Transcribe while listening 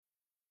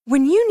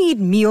When you need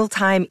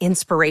mealtime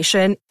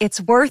inspiration,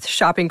 it's worth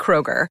shopping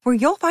Kroger, where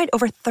you'll find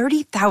over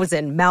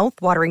 30,000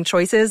 mouth-watering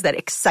choices that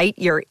excite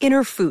your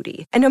inner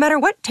foodie. And no matter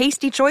what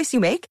tasty choice you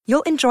make,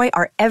 you'll enjoy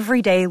our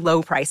everyday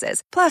low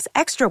prices, plus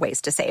extra ways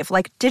to save,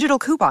 like digital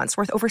coupons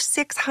worth over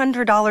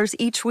 $600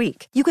 each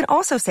week. You can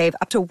also save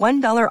up to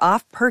 $1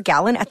 off per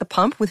gallon at the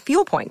pump with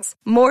fuel points.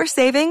 More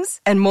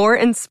savings and more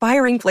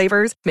inspiring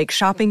flavors make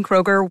shopping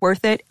Kroger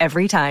worth it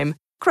every time.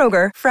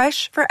 Kroger,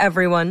 fresh for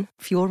everyone.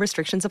 Fuel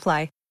restrictions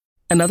apply.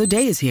 Another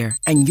day is here,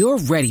 and you're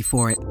ready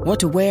for it. What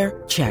to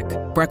wear? Check.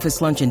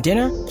 Breakfast, lunch, and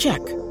dinner? Check.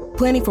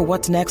 Planning for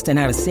what's next and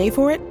how to save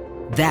for it?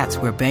 That's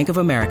where Bank of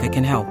America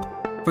can help.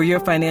 For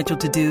your financial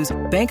to-dos,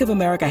 Bank of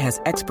America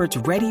has experts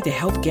ready to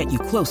help get you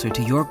closer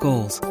to your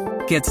goals.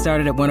 Get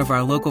started at one of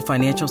our local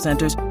financial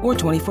centers or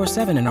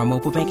 24/7 in our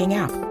mobile banking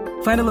app.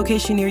 Find a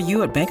location near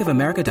you at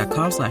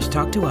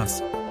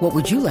bankofamerica.com/talktous. What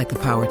would you like the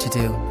power to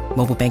do?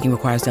 Mobile banking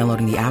requires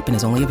downloading the app and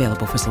is only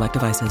available for select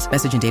devices.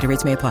 Message and data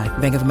rates may apply.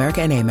 Bank of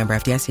America N.A., member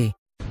FDIC.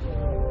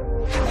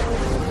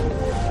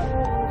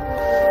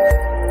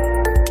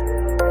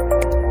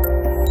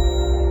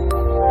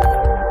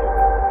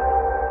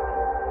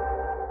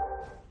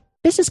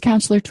 This is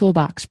Counselor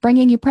Toolbox,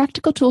 bringing you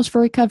practical tools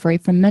for recovery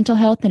from mental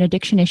health and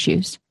addiction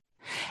issues.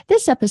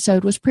 This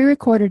episode was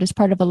pre-recorded as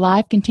part of a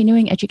live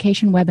continuing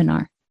education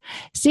webinar.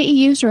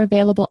 CEUs are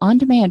available on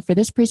demand for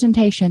this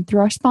presentation through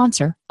our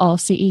sponsor, All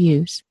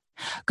CEUs.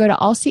 Go to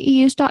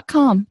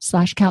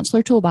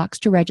allceus.com/Counselor Toolbox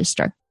to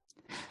register.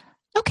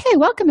 Okay,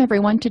 welcome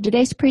everyone to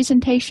today's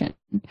presentation.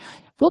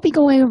 We'll be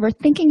going over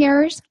thinking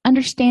errors,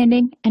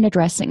 understanding, and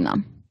addressing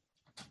them.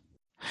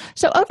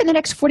 So over the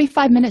next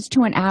 45 minutes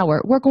to an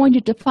hour, we're going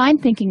to define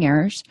thinking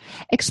errors,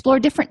 explore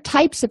different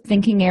types of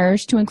thinking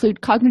errors to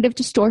include cognitive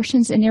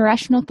distortions and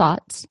irrational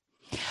thoughts,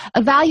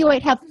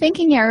 evaluate how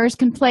thinking errors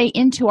can play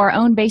into our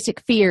own basic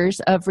fears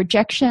of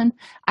rejection,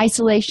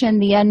 isolation,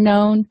 the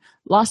unknown,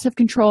 loss of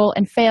control,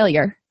 and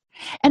failure,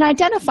 and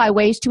identify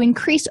ways to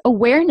increase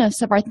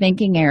awareness of our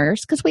thinking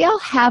errors, because we all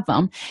have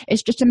them.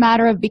 It's just a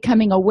matter of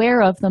becoming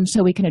aware of them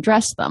so we can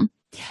address them.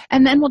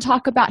 And then we'll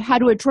talk about how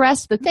to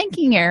address the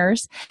thinking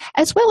errors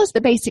as well as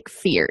the basic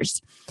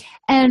fears.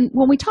 And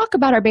when we talk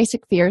about our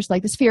basic fears,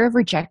 like this fear of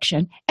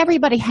rejection,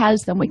 everybody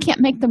has them. We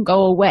can't make them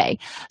go away.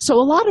 So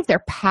a lot of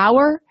their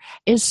power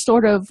is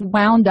sort of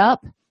wound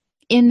up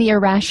in the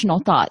irrational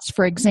thoughts.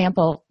 For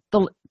example,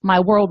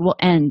 my world will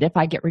end if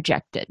I get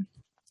rejected.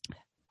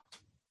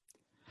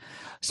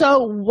 So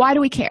why do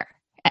we care?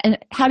 And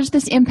how does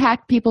this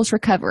impact people's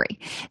recovery?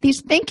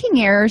 These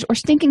thinking errors or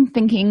stinking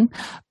thinking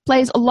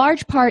plays a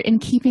large part in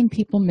keeping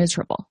people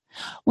miserable.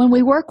 When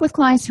we work with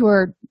clients who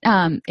are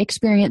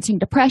experiencing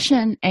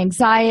depression,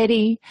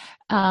 anxiety,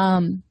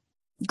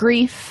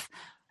 grief,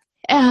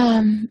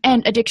 and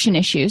addiction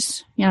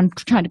issues, I'm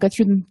trying to go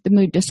through the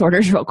mood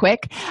disorders real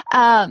quick.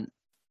 A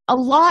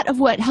lot of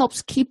what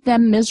helps keep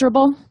them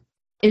miserable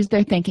is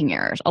their thinking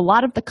errors. A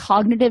lot of the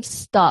cognitive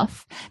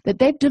stuff that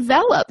they've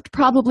developed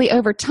probably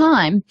over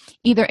time,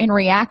 either in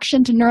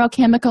reaction to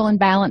neurochemical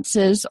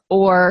imbalances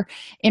or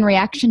in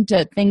reaction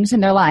to things in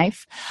their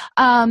life,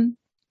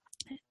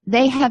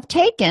 they have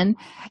taken,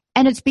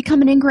 and it's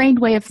become an ingrained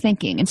way of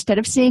thinking. Instead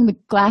of seeing the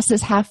glass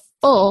as half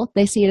full,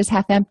 they see it as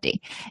half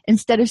empty.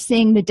 Instead of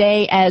seeing the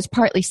day as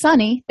partly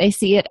sunny, they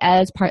see it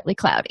as partly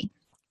cloudy.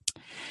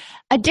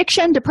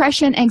 Addiction,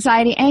 depression,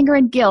 anxiety, anger,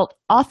 and guilt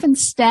often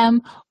stem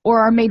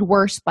or are made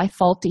worse by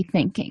faulty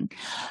thinking.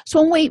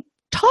 So when we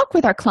talk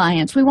with our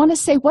clients, we want to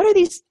say, what are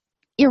these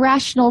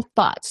irrational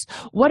thoughts?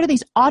 What are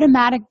these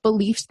automatic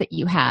beliefs that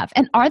you have?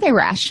 And are they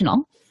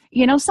rational?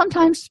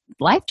 Sometimes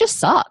life just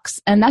sucks,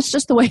 and that's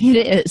just the way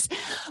it is.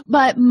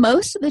 But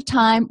most of the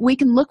time, we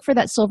can look for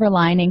that silver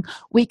lining.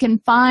 We can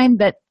find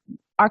that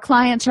our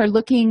clients are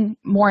looking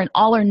more in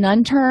all or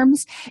none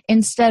terms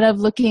instead of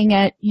looking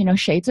at,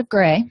 shades of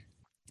gray.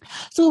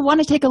 So we'll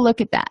want to take a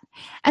look at that.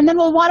 And then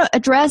we'll want to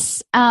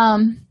address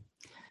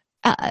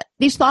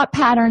these thought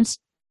patterns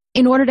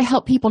in order to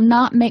help people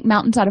not make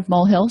mountains out of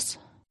molehills,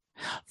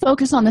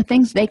 focus on the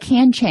things they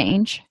can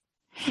change,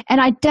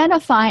 and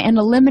identify and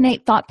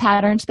eliminate thought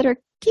patterns that are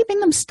keeping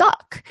them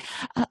stuck.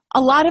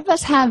 A lot of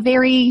us have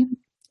very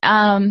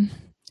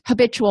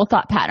habitual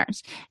thought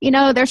patterns.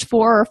 There's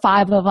 4 or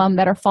 5 of them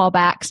that are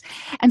fallbacks,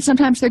 and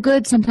sometimes they're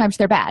good, sometimes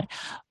they're bad,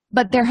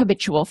 but they're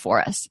habitual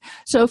for us.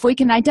 So if we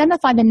can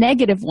identify the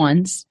negative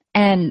ones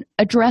and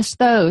address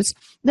those,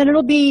 then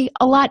it'll be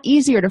a lot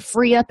easier to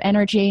free up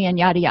energy and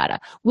yada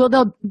yada.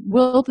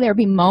 Will there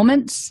be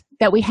moments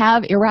that we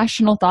have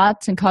irrational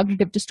thoughts and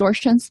cognitive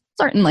distortions?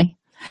 Certainly.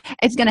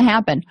 It's going to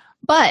happen.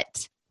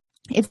 But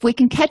if we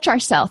can catch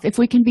ourselves, if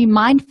we can be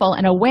mindful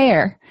and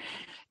aware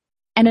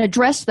and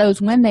address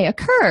those when they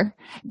occur,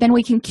 then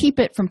we can keep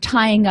it from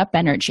tying up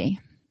energy.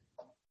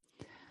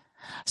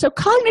 So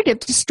cognitive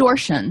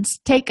distortions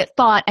take a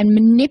thought and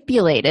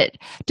manipulate it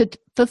to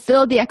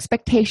fulfill the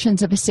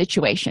expectations of a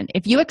situation.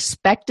 If you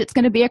expect it's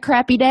going to be a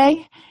crappy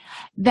day,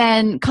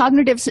 then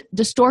cognitive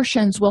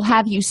distortions will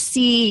have you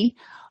see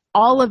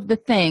all of the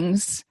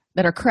things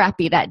that are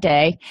crappy that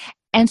day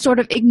and sort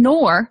of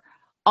ignore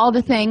all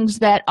the things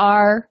that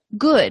are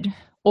good,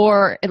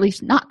 or at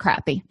least not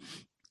crappy.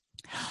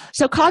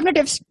 So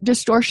cognitive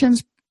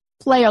distortions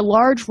play a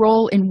large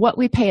role in what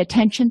we pay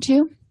attention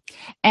to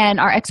and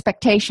our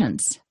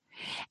expectations.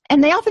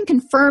 And they often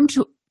conform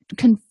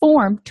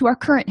to our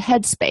current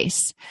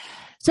headspace.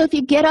 So if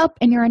you get up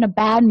and you're in a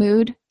bad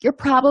mood, you're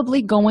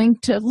probably going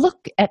to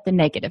look at the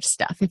negative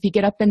stuff. If you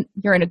get up and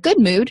you're in a good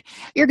mood,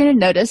 you're going to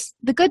notice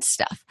the good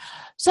stuff.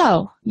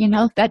 So,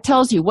 that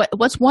tells you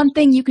what's one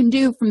thing you can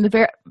do from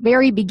the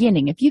very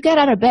beginning. If you get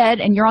out of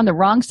bed and you're on the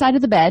wrong side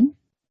of the bed,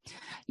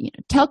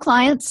 tell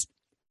clients,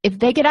 if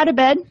they get out of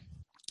bed,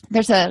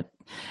 there's a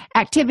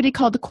activity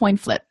called the coin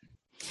flip.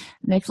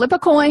 And they flip a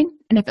coin,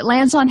 and if it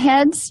lands on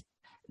heads,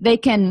 they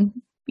can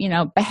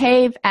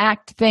behave,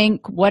 act,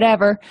 think,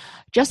 whatever,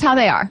 just how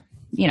they are.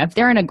 If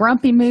they're in a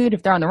grumpy mood,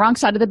 if they're on the wrong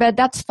side of the bed,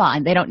 that's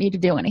fine. They don't need to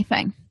do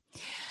anything.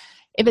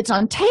 If it's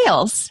on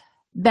tails,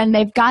 then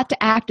they've got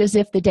to act as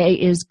if the day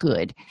is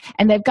good.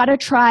 And they've got to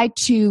try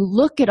to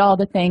look at all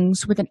the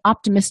things with an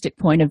optimistic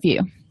point of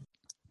view.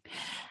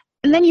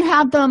 And then you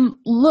have them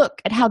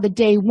look at how the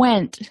day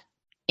went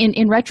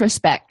in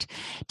retrospect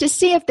to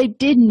see if they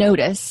did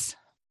notice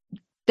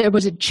there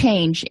was a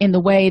change in the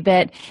way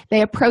that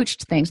they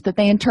approached things, that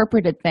they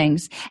interpreted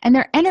things, and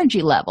their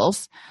energy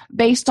levels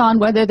based on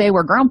whether they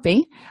were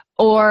grumpy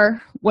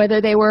or whether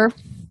they were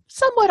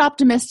somewhat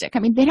optimistic. I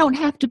mean, they don't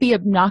have to be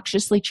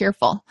obnoxiously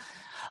cheerful,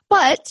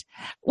 but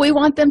we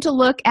want them to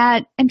look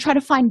at and try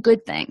to find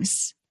good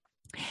things.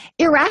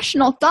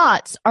 Irrational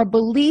thoughts are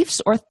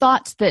beliefs or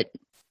thoughts that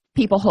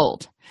people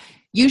hold.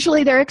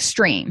 Usually they're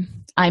extreme.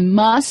 I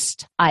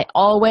must, I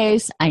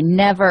always, I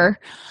never.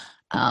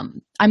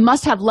 I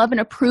must have love and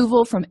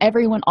approval from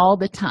everyone all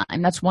the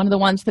time. That's one of the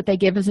ones that they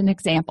give as an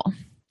example.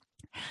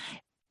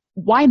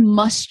 Why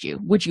must you?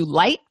 Would you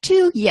like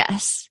to?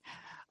 Yes.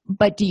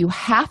 But do you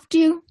have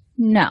to?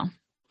 No.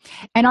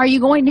 And are you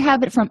going to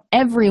have it from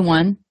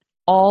everyone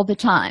all the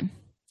time?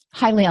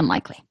 Highly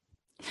unlikely.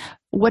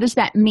 What does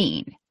that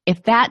mean?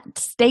 If that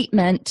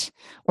statement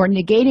or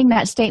negating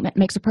that statement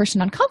makes a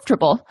person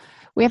uncomfortable,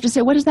 we have to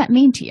say, what does that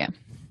mean to you?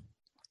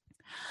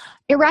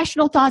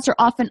 Irrational thoughts are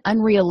often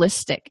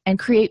unrealistic and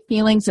create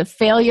feelings of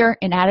failure,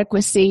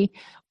 inadequacy,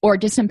 or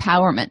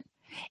disempowerment.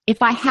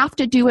 If I have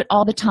to do it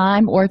all the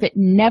time, or if it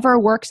never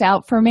works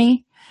out for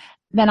me,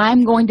 then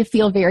I'm going to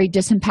feel very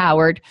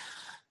disempowered,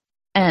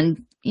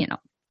 and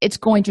it's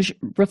going to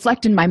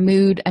reflect in my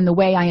mood and the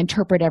way I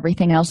interpret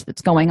everything else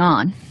that's going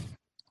on.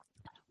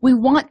 We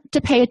want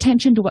to pay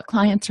attention to what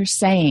clients are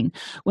saying.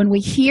 When we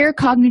hear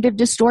cognitive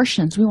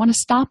distortions, we want to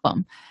stop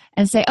them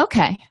and say,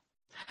 okay,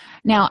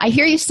 now, I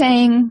hear you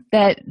saying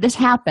that this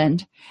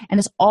happened, and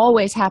this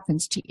always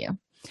happens to you.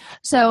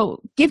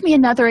 So give me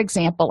another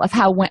example of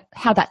how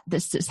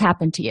this has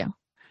happened to you.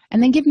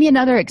 And then give me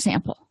another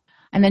example.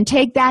 And then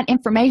take that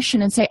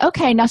information and say,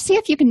 okay, now see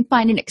if you can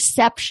find an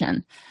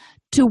exception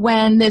to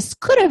when this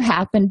could have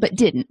happened but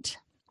didn't.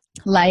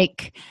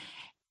 Like,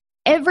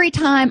 every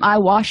time I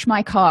wash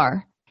my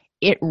car,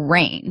 it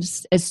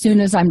rains as soon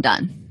as I'm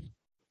done.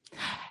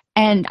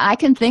 And I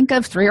can think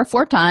of 3 or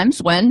 4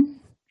 times when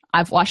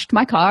I've washed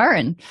my car,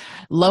 and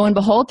lo and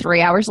behold, 3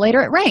 hours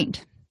later, it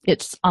rained.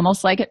 It's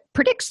almost like it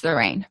predicts the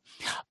rain.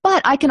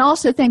 But I can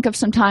also think of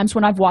some times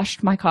when I've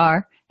washed my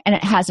car and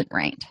it hasn't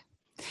rained.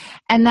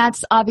 And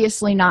that's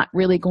obviously not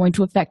really going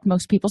to affect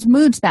most people's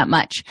moods that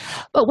much.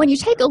 But when you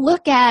take a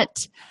look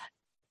at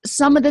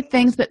some of the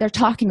things that they're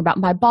talking about,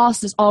 my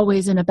boss is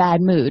always in a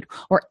bad mood,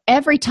 or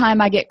every time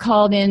I get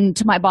called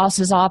into my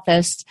boss's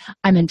office,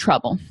 I'm in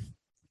trouble.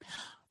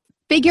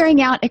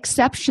 Figuring out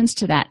exceptions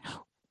to that.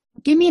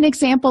 Give me an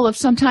example of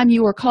sometime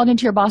you were called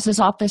into your boss's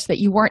office that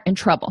you weren't in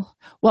trouble.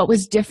 What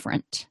was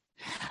different?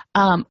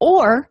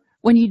 Or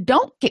when you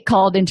don't get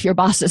called into your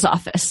boss's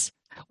office,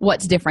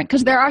 what's different?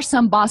 Because there are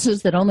some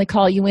bosses that only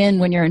call you in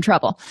when you're in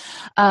trouble.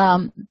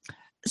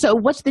 So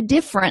what's the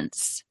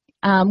difference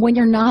when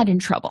you're not in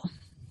trouble?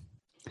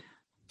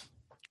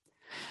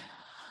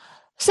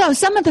 So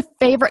some of the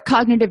favorite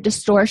cognitive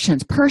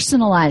distortions: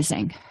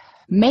 personalizing,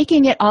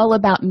 making it all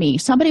about me.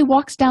 Somebody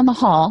walks down the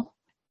hall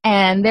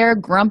and they're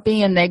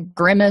grumpy and they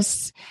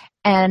grimace,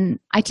 and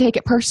I take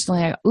it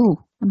personally. I go, ooh,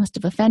 I must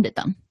have offended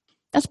them.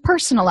 That's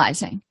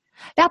personalizing.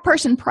 That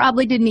person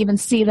probably didn't even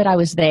see that I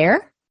was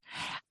there,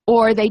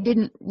 or they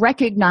didn't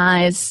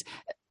recognize,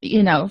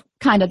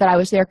 kind of that I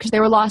was there because they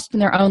were lost in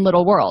their own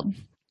little world.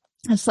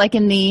 It's like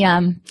in the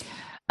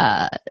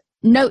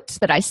notes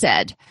that I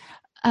said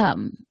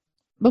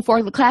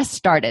before the class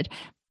started.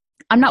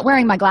 I'm not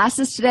wearing my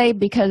glasses today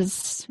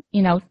because,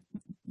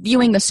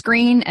 viewing the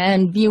screen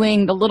and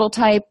viewing the little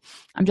type,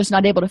 I'm just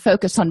not able to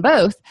focus on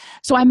both.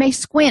 So I may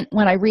squint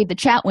when I read the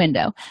chat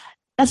window.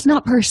 That's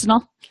not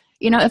personal.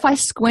 If I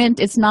squint,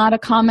 it's not a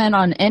comment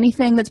on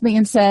anything that's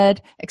being said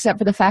except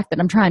for the fact that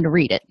I'm trying to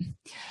read it.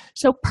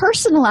 So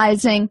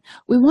personalizing,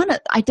 we want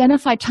to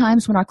identify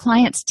times when our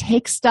clients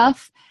take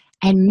stuff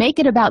and make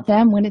it about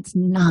them when it's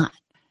not.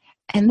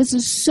 And this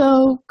is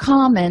so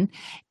common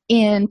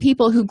in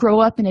people who grow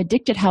up in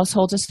addicted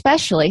households,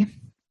 especially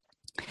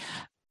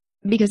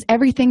because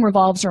everything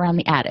revolves around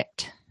the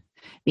addict.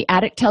 The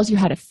addict tells you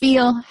how to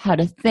feel, how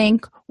to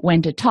think,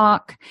 when to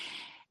talk,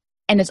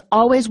 and is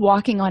always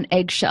walking on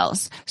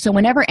eggshells. So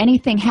whenever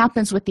anything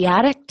happens with the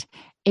addict,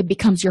 it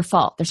becomes your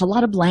fault. There's a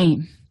lot of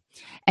blame.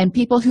 And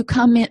people who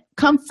come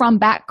from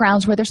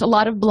backgrounds where there's a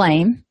lot of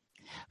blame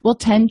will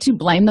tend to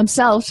blame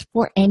themselves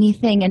for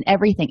anything and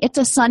everything. It's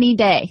a sunny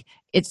day.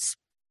 It's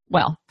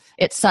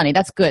sunny.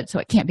 That's good, so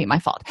it can't be my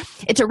fault.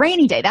 It's a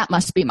rainy day. That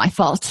must be my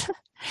fault.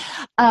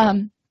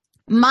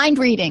 Mind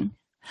reading.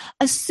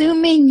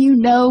 Assuming you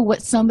know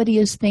what somebody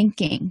is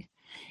thinking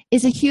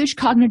is a huge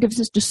cognitive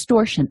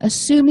distortion.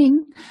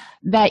 Assuming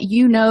that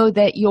you know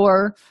that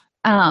your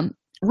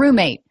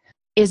roommate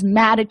is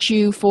mad at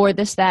you for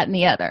this, that, and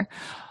the other.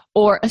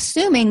 Or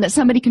assuming that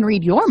somebody can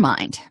read your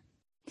mind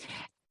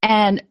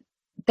and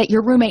that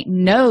your roommate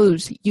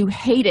knows you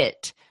hate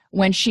it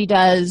when she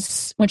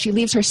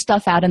leaves her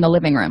stuff out in the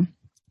living room.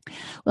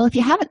 Well, if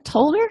you haven't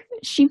told her,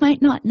 she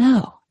might not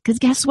know, because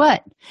guess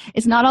what?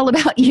 It's not all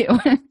about you.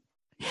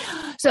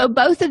 So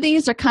both of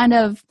these are kind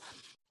of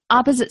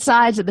opposite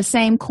sides of the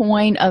same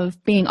coin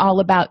of being all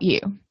about you.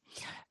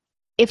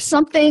 If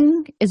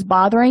something is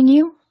bothering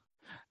you,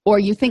 or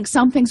you think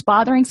something's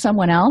bothering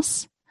someone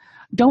else,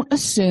 don't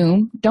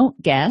assume, don't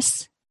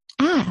guess,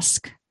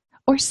 ask,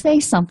 or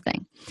say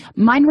something.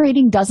 Mind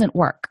reading doesn't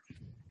work.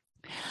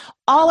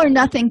 All or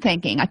nothing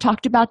thinking, I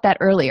talked about that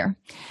earlier.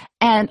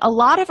 And a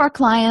lot of our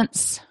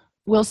clients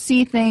will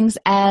see things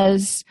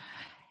as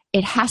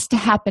it has to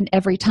happen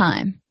every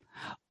time.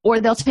 Or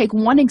they'll take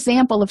one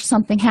example of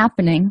something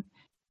happening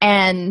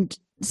and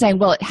saying,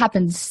 well, it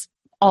happens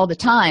all the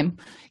time.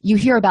 You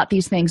hear about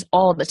these things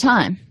all the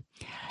time.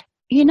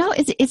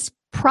 It's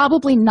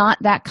probably not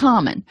that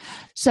common.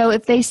 So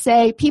if they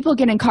say people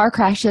get in car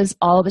crashes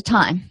all the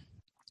time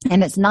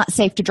and it's not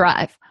safe to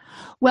drive,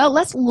 well,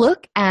 let's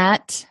look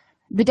at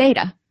the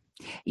data.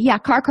 Yeah,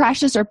 car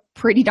crashes are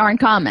pretty darn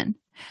common.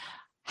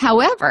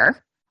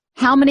 However,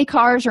 how many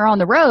cars are on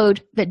the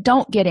road that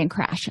don't get in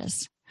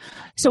crashes?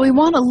 So we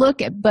want to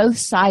look at both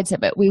sides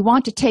of it. We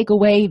want to take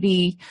away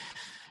the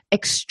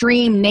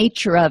extreme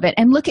nature of it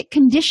and look at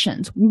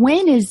conditions.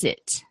 When is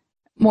it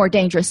more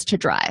dangerous to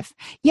drive?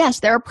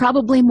 Yes, there are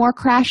probably more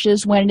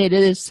crashes when it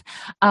is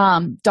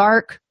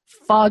dark,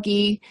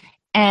 foggy,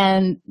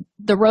 and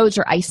the roads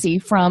are icy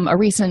from a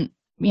recent,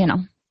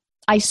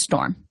 ice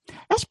storm.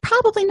 That's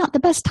probably not the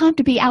best time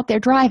to be out there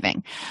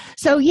driving.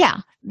 So yeah,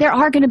 there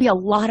are going to be a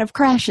lot of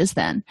crashes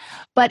then.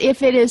 But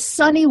if it is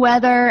sunny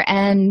weather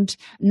and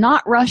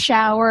not rush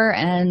hour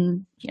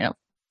and,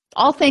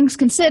 all things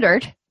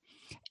considered,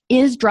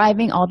 is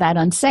driving all that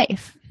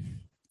unsafe?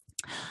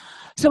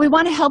 So we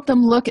want to help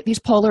them look at these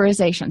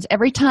polarizations.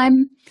 Every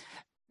time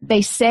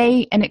they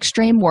say an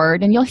extreme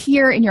word, and you'll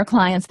hear in your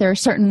clients there are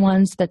certain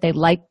ones that they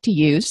like to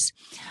use,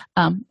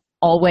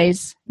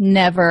 always,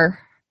 never,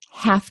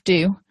 have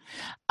to.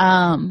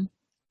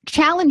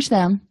 Challenge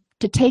them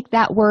to take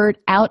that word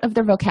out of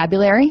their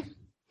vocabulary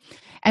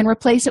and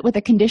replace it with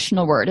a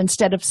conditional word.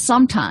 Instead of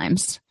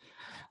sometimes,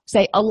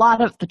 say a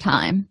lot of the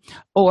time,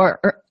 or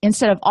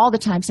instead of all the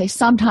time, say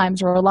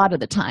sometimes or a lot of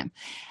the time.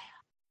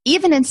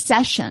 Even in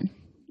session,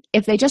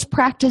 if they just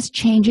practice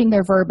changing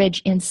their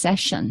verbiage in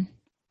session,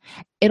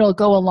 it'll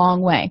go a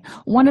long way.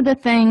 One of the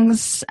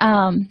things,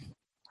 and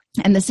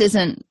this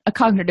isn't a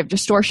cognitive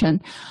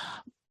distortion,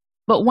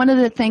 but one of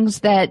the things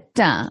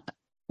that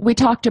we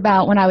talked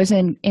about when I was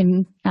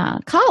in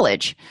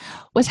college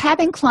was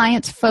having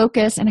clients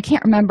focus, and I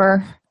can't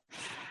remember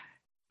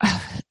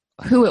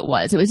who it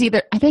was. I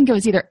think it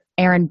was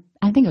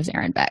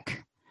Aaron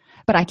Beck,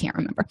 but I can't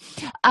remember.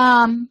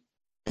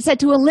 Said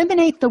to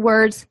eliminate the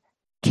words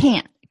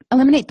can't.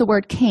 Eliminate the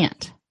word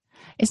can't.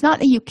 It's not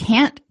that you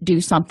can't do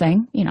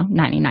something,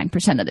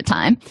 99% of the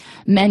time.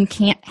 Men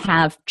can't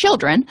have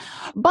children,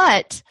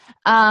 but,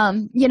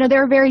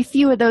 there are very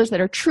few of those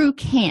that are true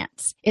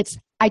can'ts. It's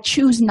I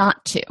choose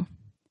not to.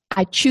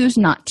 I choose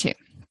not to.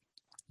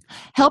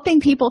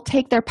 Helping people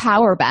take their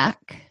power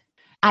back.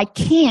 I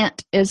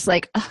can't is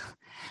like,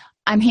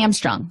 I'm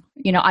hamstrung.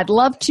 I'd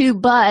love to,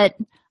 but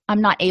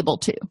I'm not able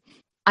to.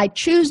 I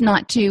choose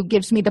not to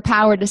gives me the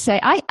power to say,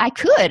 I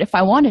could if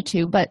I wanted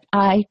to, but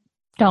I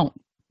don't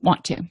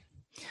want to.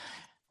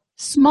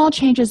 Small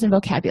changes in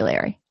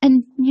vocabulary.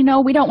 And,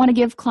 we don't want to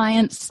give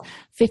clients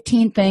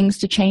 15 things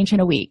to change in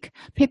a week.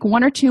 Pick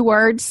one or two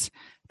words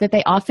that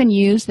they often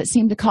use that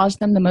seem to cause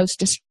them the most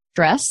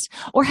distress,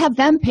 or have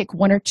them pick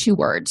one or two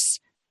words.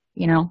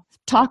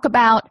 Talk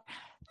about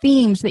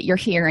themes that you're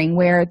hearing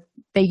where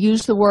they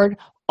use the word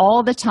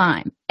all the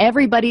time.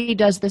 Everybody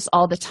does this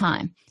all the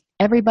time.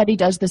 Everybody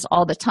does this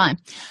all the time.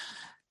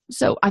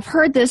 So I've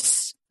heard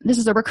this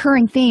is a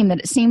recurring theme, that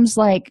it seems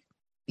like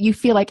you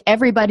feel like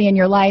everybody in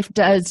your life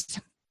does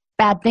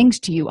bad things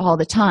to you all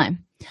the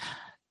time.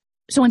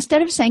 So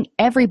instead of saying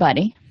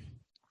everybody,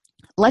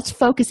 let's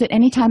focus at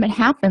any time it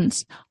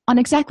happens on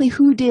exactly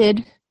who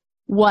did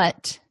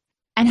what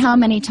and how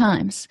many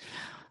times.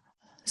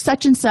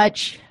 Such and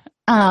such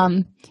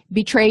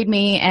betrayed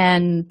me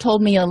and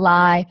told me a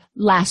lie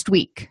last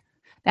week.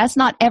 That's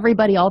not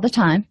everybody all the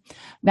time.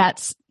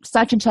 That's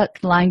such and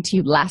such lying to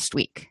you last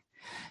week.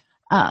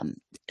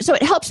 So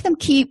it helps them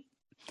keep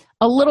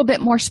a little bit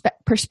more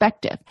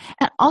perspective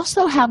and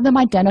also have them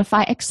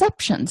identify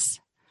exceptions.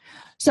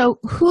 So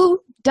who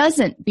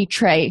doesn't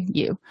betray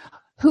you?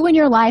 Who in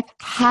your life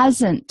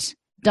hasn't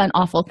done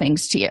awful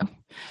things to you?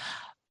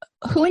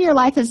 Who in your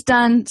life has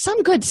done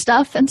some good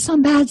stuff and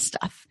some bad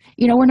stuff?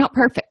 We're not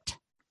perfect.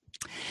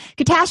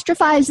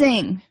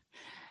 Catastrophizing,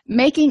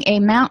 making a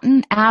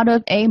mountain out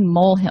of a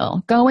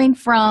molehill, going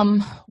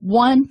from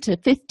 1 to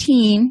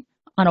 15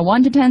 on a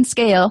 1 to 10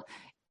 scale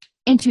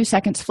in 2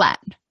 seconds flat.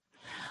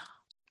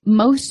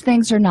 Most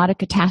things are not a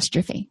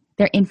catastrophe.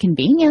 They're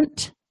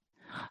inconvenient,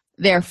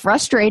 they're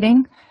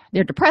frustrating,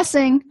 they're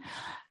depressing,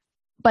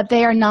 but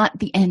they are not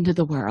the end of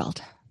the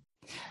world.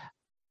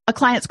 A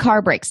client's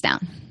car breaks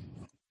down.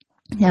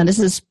 Now, this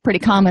is pretty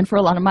common for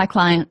a lot of my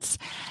clients.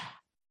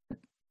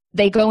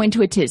 They go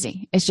into a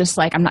tizzy. It's just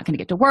like, I'm not going to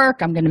get to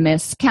work. I'm going to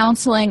miss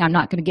counseling. I'm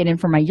not going to get in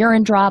for my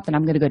urine drop. And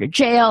I'm going to go to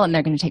jail. And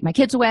they're going to take my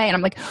kids away. And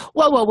I'm like,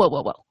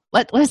 whoa.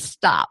 Let's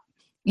stop.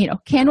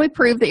 Can we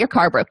prove that your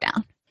car broke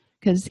down?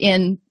 Because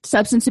in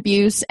substance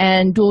abuse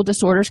and dual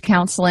disorders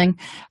counseling,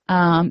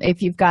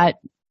 if you've got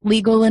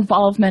legal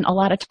involvement, a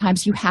lot of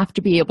times you have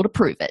to be able to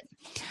prove it.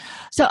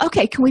 So,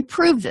 okay, can we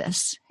prove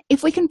this?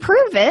 If we can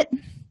prove it,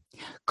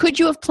 could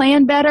you have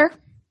planned better?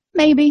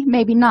 Maybe,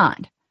 maybe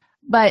not.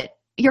 But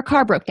your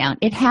car broke down.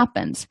 It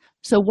happens.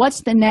 So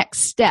what's the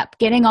next step?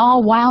 Getting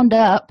all wound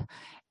up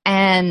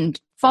and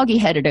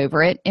foggy-headed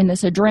over it in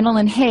this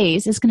adrenaline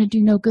haze is going to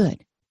do no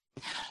good.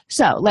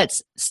 So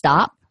let's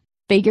stop,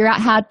 figure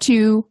out how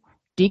to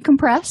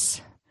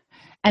decompress,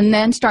 and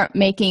then start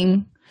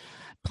making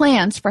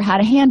plans for how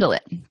to handle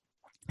it.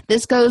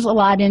 This goes a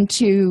lot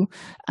into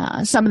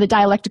some of the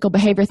dialectical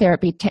behavior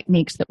therapy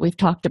techniques that we've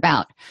talked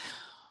about.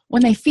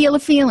 When they feel a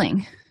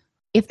feeling,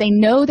 if they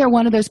know they're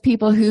one of those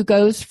people who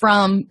goes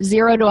from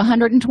 0 to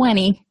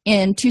 120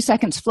 in 2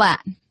 seconds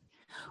flat,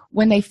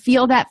 when they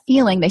feel that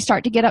feeling, they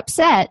start to get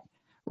upset,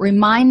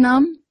 remind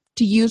them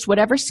to use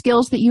whatever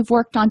skills that you've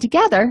worked on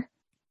together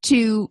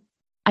to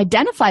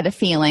identify the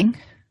feeling,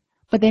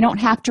 but they don't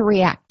have to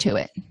react to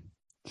it.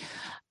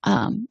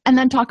 And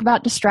then talk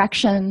about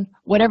distraction,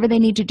 whatever they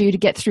need to do to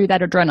get through that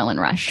adrenaline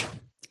rush.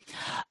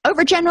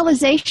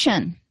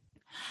 Overgeneralization,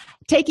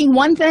 taking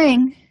one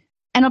thing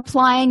and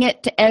applying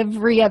it to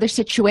every other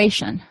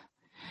situation.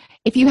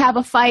 If you have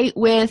a fight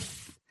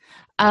with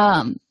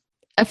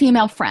a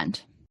female friend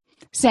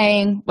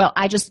saying, well,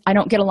 I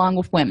don't get along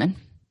with women.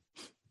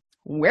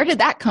 Where did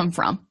that come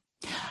from?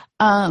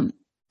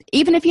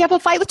 Even if you have a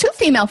fight with 2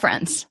 female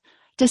friends,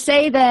 to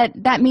say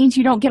that means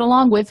you don't get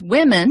along with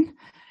women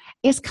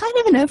is kind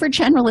of an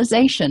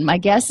overgeneralization. My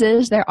guess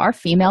is there are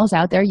females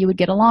out there you would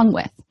get along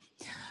with.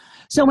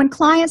 So when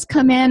clients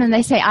come in and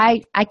they say,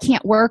 I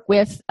can't work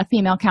with a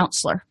female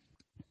counselor,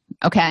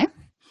 okay?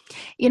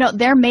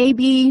 There may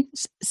be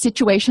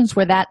situations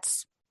where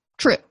that's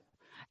true,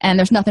 and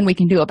there's nothing we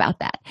can do about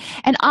that.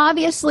 And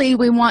obviously,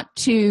 we want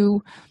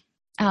to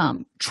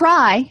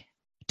try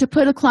to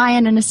put a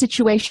client in a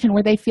situation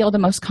where they feel the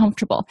most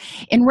comfortable.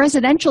 In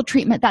residential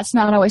treatment, that's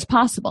not always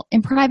possible.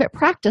 In private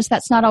practice,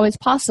 that's not always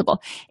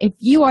possible. If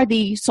you are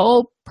the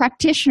sole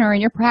practitioner in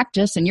your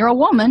practice and you're a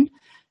woman,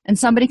 and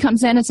somebody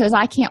comes in and says,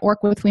 I can't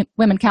work with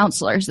women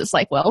counselors, it's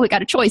like, well, we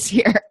got a choice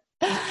here.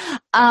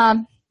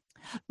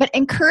 But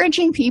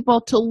encouraging people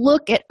to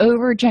look at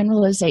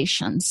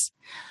overgeneralizations.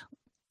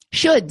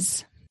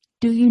 Shoulds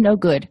do you no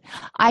good.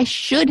 I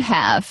should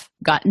have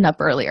gotten up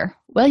earlier.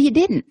 Well, you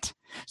didn't.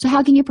 So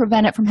how can you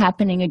prevent it from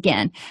happening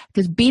again?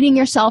 Because beating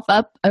yourself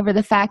up over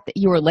the fact that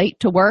you were late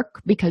to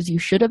work because you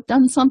should have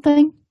done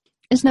something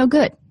is no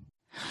good.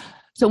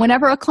 So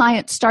whenever a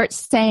client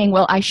starts saying,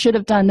 well, I should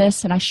have done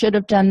this and I should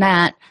have done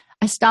that,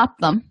 I stop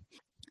them.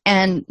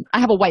 And I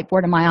have a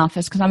whiteboard in my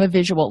office because I'm a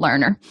visual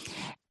learner.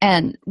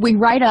 And we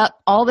write up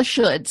all the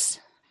shoulds,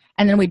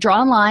 and then we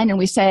draw a line and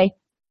we say,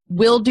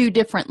 we'll do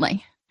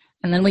differently.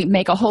 And then we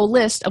make a whole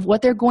list of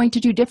what they're going to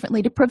do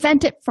differently to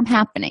prevent it from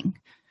happening.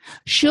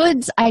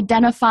 Shoulds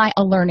identify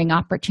a learning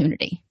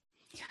opportunity.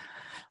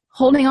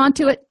 Holding on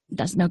to it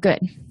does no good.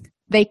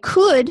 They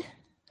could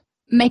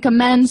make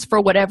amends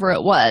for whatever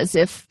it was.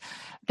 If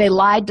they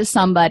lied to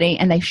somebody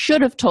and they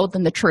should have told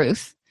them the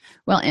truth,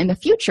 well, in the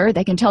future,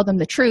 they can tell them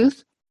the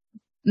truth.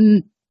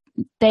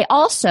 They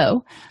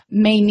also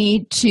may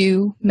need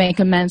to make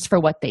amends for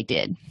what they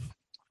did.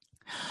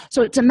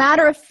 So it's a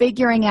matter of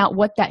figuring out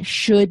what that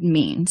should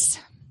means.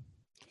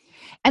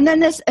 And then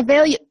this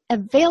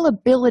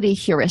availability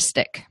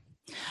heuristic.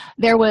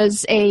 There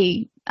was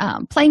a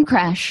plane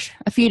crash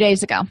a few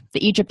days ago,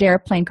 the Egypt Air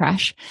plane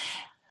crash.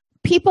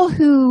 People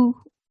who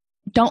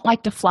don't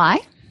like to fly,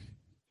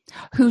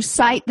 who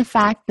cite the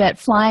fact that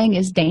flying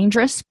is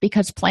dangerous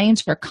because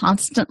planes are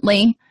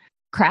constantly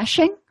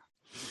crashing,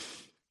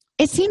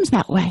 it seems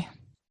that way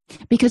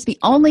because the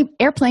only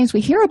airplanes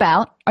we hear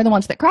about are the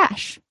ones that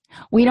crash.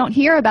 We don't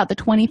hear about the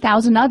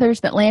 20,000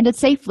 others that landed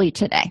safely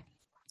today.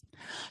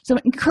 So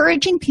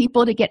encouraging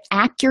people to get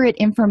accurate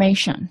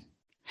information.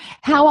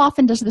 How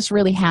often does this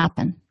really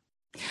happen?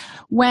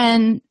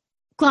 When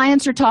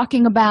clients are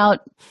talking about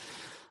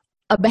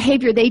a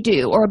behavior they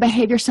do or a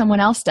behavior someone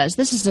else does,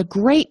 this is a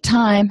great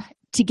time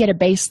to get a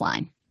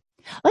baseline.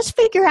 Let's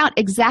figure out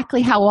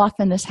exactly how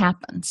often this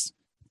happens.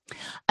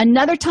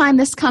 Another time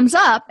this comes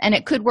up, and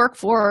it could work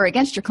for or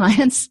against your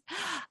clients,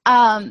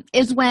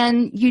 is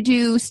when you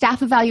do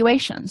staff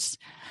evaluations.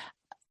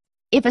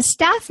 If a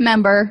staff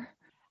member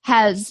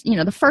has,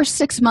 the first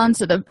 6 months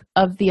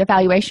of the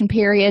evaluation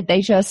period, they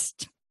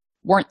just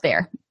weren't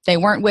there. They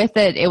weren't with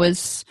it. It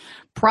was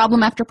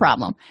problem after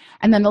problem.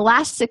 And then the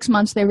last 6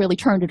 months, they really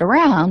turned it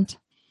around.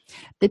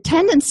 The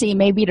tendency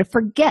may be to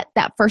forget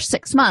that first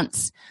 6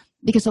 months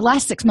because the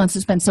last 6 months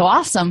has been so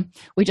awesome,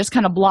 we just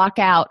kind of block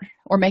out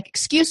or make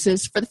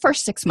excuses for the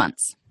first 6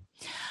 months.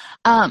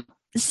 The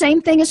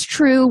same thing is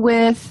true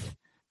with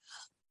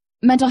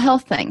mental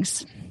health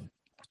things.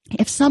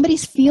 If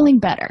somebody's feeling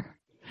better,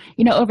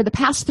 over the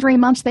past 3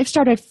 months, they've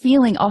started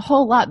feeling a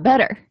whole lot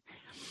better,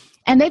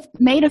 and they've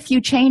made a few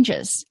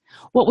changes.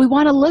 What we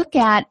want to look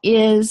at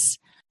is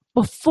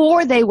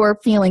before they were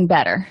feeling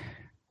better,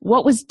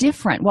 what was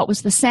different, what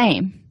was the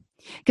same?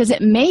 Because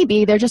it may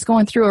be they're just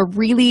going through a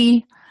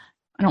really,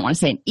 I don't want to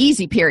say an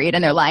easy period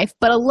in their life,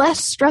 but a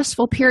less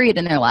stressful period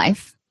in their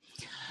life.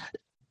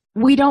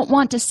 We don't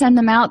want to send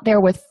them out there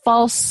with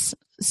false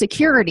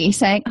security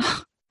saying,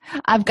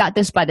 I've got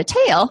this by the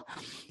tail,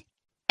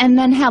 and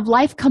then have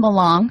life come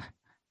along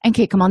and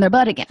kick them on their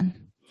butt again.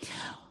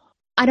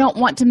 I don't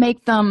want to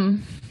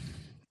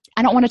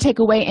take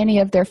away any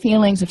of their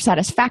feelings of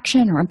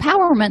satisfaction or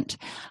empowerment.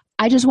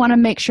 I just want to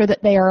make sure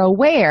that they are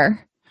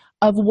aware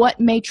of what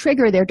may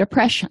trigger their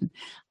depression.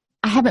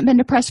 I haven't been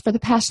depressed for the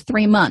past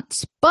 3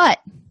 months, but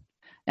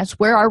that's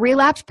where our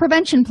relapse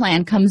prevention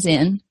plan comes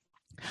in,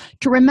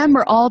 to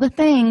remember all the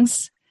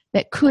things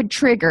that could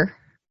trigger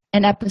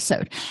an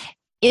episode.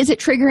 Is it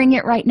triggering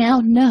it right now?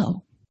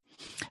 No.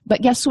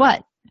 But guess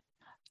what?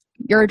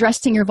 You're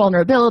addressing your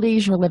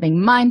vulnerabilities, you're living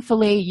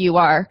mindfully, you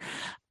are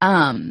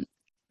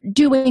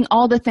doing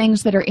all the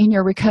things that are in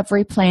your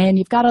recovery plan.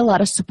 You've got a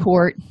lot of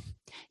support.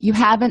 You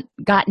haven't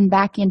gotten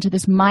back into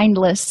this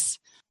mindless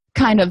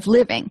kind of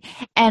living.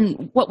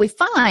 And what we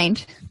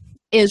find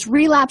is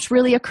relapse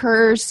really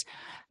occurs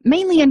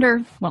mainly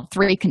under,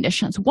 3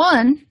 conditions.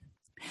 1,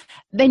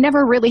 they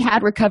never really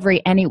had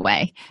recovery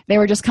anyway. They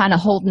were just kind of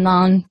holding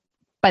on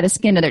by the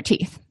skin of their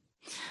teeth.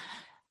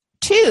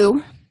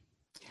 2,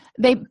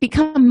 they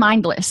become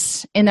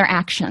mindless in their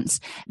actions.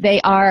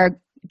 They are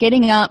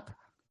getting up,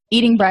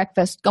 eating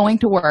breakfast, going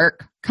to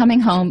work, coming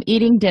home,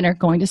 eating dinner,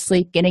 going to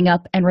sleep, getting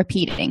up, and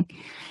repeating.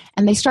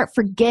 And they start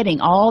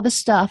forgetting all the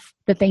stuff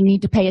that they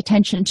need to pay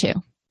attention to.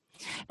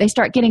 They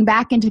start getting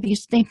back into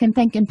these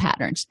thinking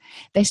patterns.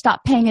 They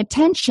stop paying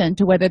attention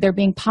to whether they're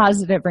being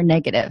positive or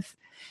negative.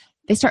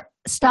 They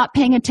stop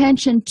paying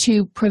attention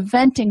to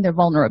preventing their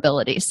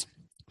vulnerabilities.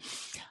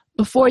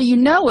 Before you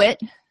know it,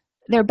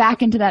 they're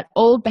back into that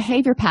old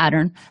behavior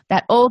pattern,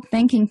 that old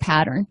thinking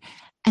pattern,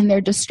 and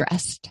they're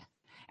distressed.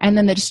 And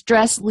then the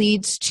distress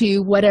leads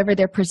to whatever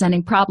their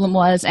presenting problem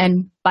was,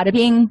 and bada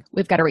bing,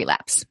 we've got a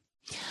relapse.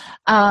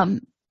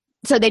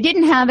 So they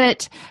didn't have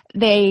it,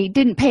 they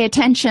didn't pay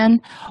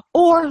attention,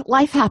 or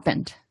life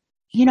happened.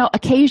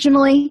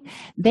 Occasionally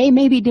they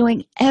may be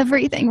doing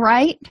everything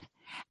right,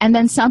 and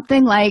then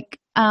something like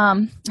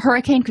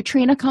Hurricane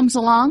Katrina comes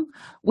along,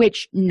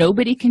 which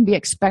nobody can be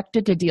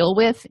expected to deal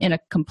with in a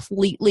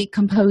completely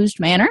composed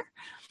manner,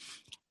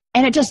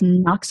 and it just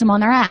knocks them on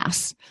their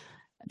ass.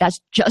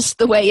 That's just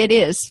the way it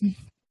is.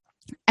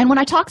 And when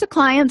I talk to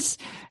clients,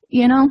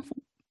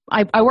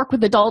 I work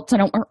with adults, I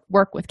don't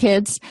work with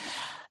kids.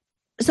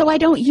 So I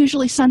don't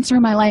usually censor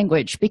my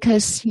language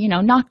because,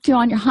 knocked you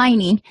on your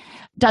hiney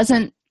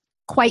doesn't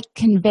quite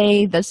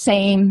convey the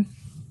same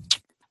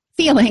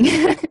feeling.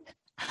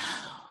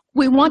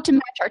 We want to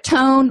match our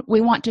tone.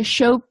 We want to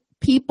show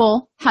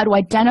people how to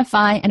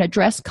identify and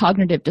address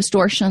cognitive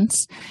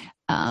distortions.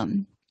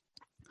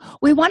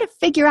 We want to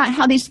figure out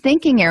how these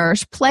thinking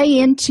errors play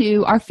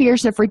into our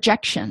fears of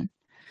rejection.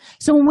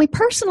 So when we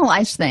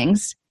personalize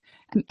things,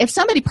 if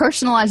somebody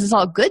personalizes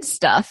all good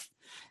stuff,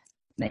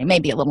 they may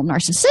be a little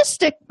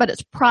narcissistic, but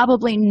it's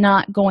probably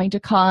not going to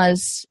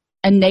cause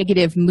a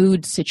negative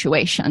mood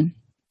situation.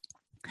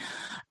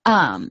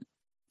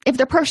 If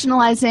they're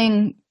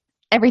personalizing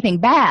everything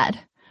bad,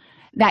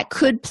 that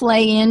could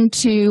play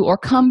into or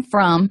come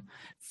from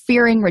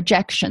fearing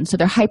rejection. So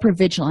they're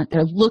hypervigilant.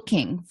 They're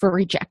looking for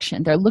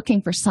rejection. They're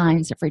looking for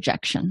signs of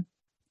rejection.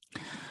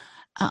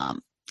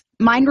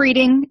 Mind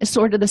reading is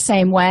sort of the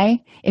same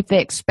way. If they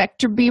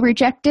expect to be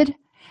rejected,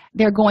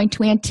 they're going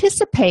to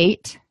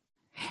anticipate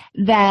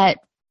that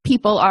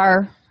people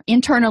are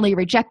internally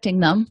rejecting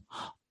them,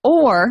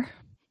 or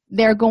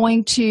they're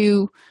going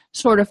to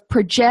sort of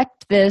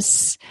project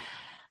this,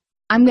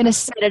 I'm going to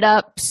set it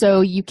up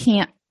so you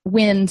can't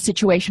win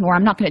situation where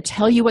I'm not going to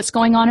tell you what's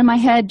going on in my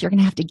head. You're going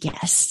to have to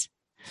guess.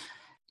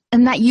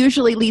 And that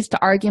usually leads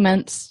to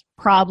arguments,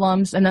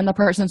 problems, and then the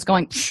person's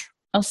going,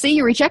 I'll see,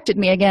 you rejected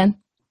me again.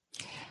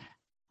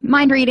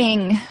 Mind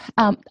reading,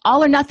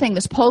 all or nothing,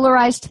 this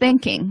polarized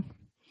thinking.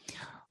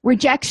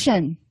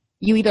 Rejection,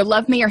 you either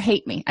love me or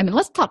hate me.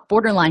 Let's talk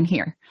borderline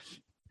here.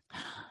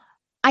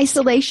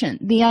 Isolation,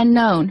 the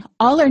unknown,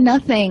 all or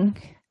nothing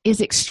is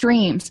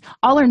extremes.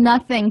 All or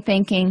nothing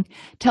thinking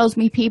tells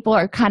me people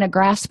are kind of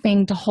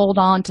grasping to hold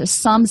on to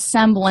some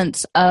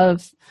semblance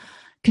of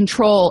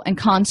control and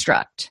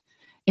construct.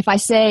 If I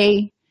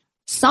say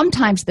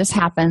sometimes this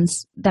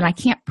happens, then I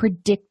can't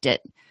predict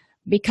it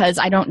because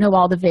I don't know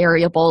all the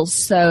variables,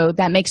 so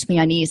that makes me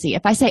uneasy.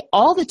 If I say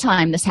all the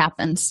time this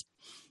happens,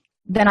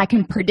 then I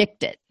can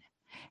predict it.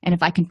 And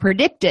if I can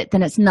predict it,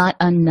 then it's not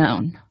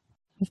unknown.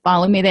 You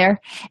follow me there?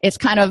 It's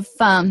kind of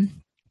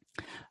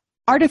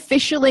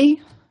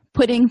artificially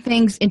putting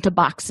things into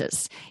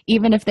boxes,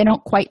 even if they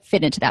don't quite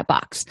fit into that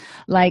box.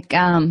 Like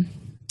the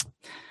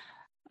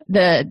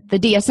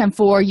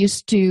DSM-4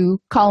 used to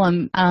call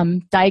them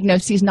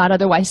diagnoses not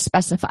otherwise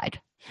specified.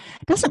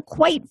 It doesn't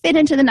quite fit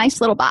into the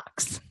nice little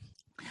box.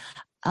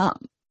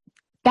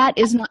 That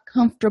is not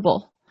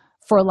comfortable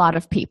for a lot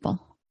of people.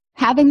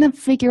 Having them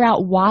figure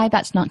out why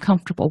that's not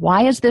comfortable.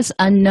 Why is this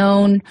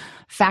unknown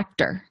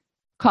factor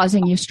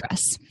causing you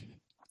stress?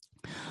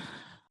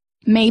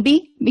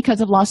 Maybe because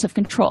of loss of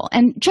control.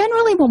 And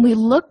generally, when we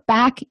look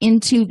back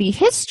into the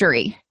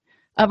history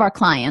of our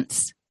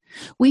clients,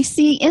 we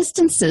see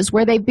instances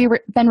where they've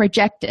been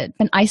rejected,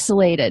 been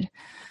isolated,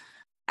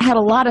 had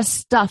a lot of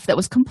stuff that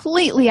was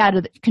completely out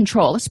of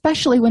control,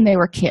 especially when they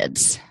were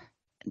kids.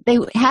 They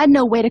had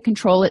no way to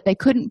control it. They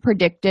couldn't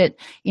predict it.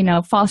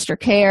 Foster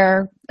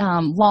care,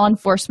 law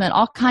enforcement,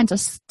 all kinds of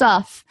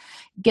stuff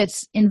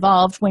gets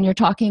involved when you're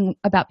talking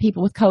about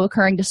people with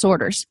co-occurring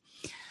disorders.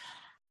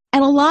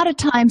 And a lot of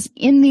times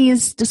in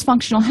these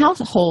dysfunctional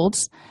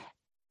households,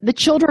 the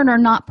children are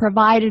not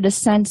provided a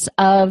sense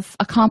of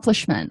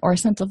accomplishment or a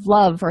sense of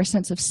love or a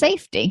sense of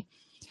safety.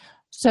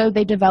 So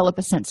they develop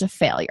a sense of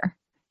failure.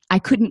 I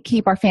couldn't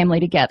keep our family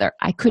together.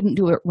 I couldn't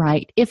do it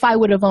right. If I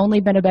would have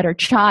only been a better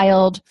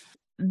child,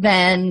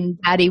 then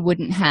daddy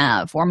wouldn't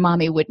have or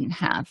mommy wouldn't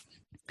have.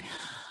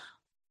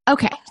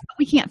 Okay,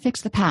 we can't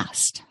fix the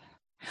past.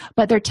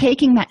 But they're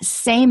taking that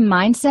same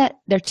mindset,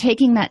 they're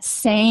taking that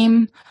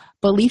same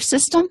belief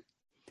system,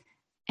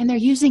 and they're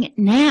using it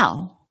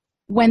now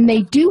when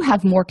they do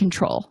have more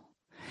control.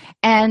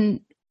 And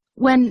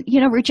when,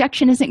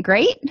 rejection isn't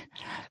great,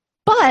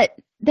 but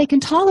they can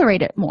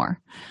tolerate it more.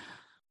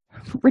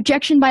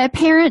 Rejection by a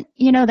parent,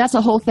 that's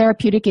a whole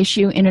therapeutic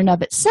issue in and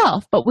of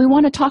itself. But we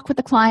want to talk with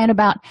the client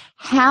about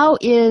how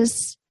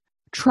is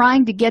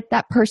trying to get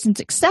that person's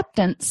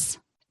acceptance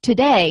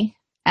today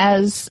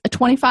as a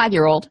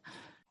 25-year-old,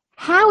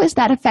 how is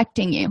that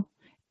affecting you?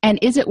 And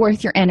is it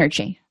worth your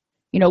energy?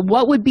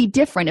 What would be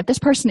different if this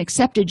person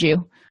accepted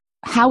you?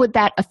 How would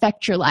that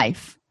affect your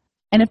life?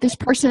 And if this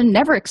person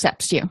never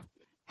accepts you,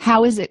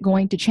 how is it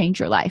going to change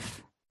your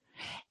life?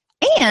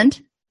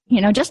 And,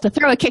 just to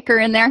throw a kicker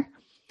in there,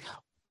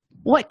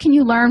 what can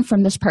you learn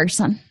from this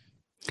person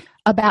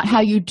about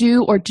how you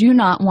do or do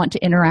not want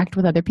to interact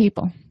with other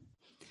people?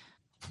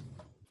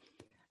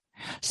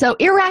 So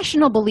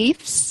irrational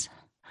beliefs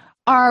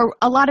are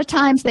a lot of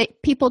times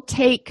that people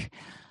take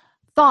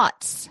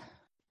thoughts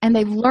and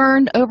they've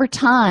learned over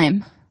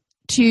time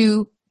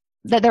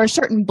that there are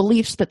certain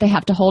beliefs that they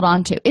have to hold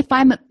on to. If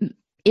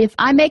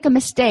I make a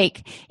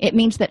mistake, it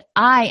means that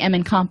I am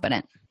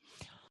incompetent.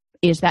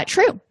 Is that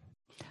true?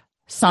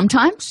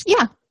 Sometimes,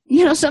 yeah.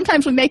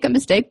 Sometimes we make a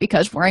mistake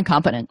because we're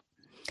incompetent.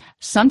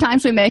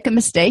 Sometimes we make a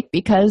mistake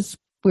because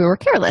we were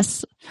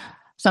careless.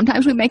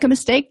 Sometimes we make a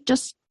mistake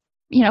just,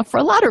 for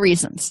a lot of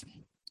reasons.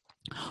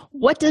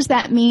 What does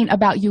that mean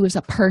about you as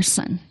a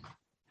person?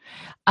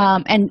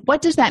 And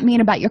what does that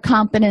mean about your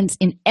competence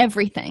in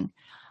everything?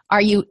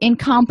 Are you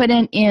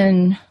incompetent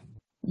in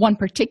one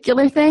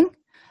particular thing,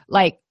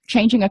 like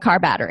changing a car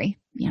battery?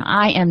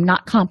 I am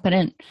not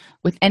competent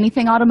with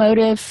anything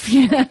automotive.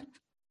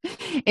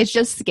 It's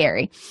just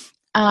scary.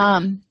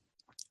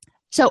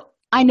 So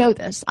I know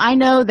this. I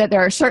know that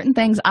there are certain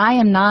things I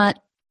am not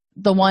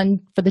the one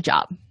for the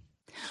job,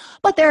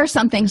 but there are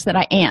some things that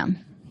I am.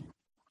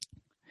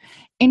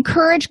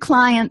 Encourage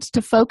clients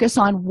to focus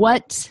on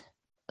what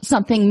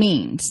something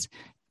means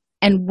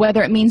and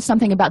whether it means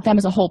something about them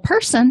as a whole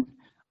person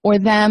or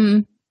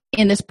them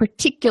in this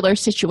particular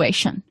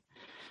situation.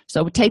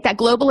 So we take that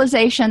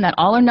globalization, that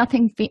all or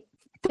nothing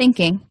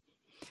thinking,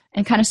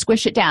 and kind of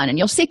squish it down. And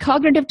you'll see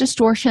cognitive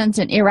distortions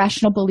and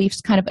irrational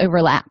beliefs kind of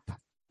overlap.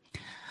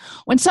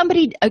 When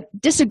somebody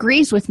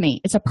disagrees with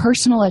me, it's a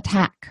personal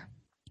attack.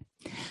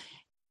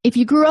 If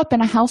you grew up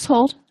in a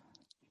household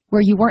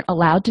where you weren't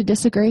allowed to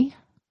disagree,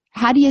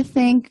 how do you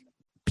think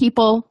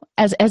people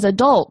as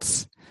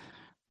adults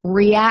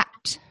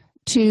react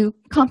to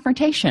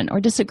confrontation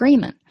or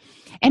disagreement?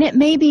 And it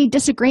may be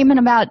disagreement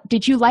about,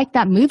 did you like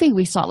that movie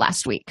we saw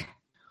last week?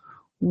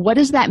 What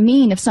does that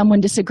mean if someone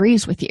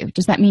disagrees with you?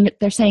 Does that mean that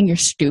they're saying you're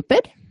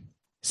stupid?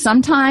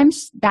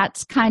 Sometimes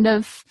that's kind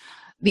of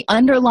the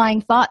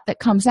underlying thought that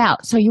comes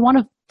out. So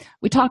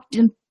we talked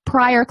in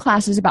prior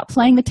classes about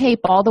playing the tape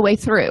all the way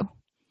through.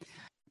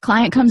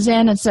 Client comes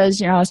in and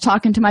says, I was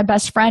talking to my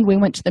best friend. We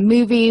went to the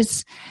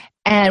movies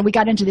and we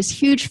got into this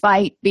huge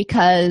fight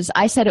because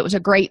I said it was a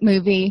great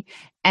movie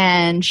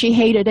and she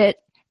hated it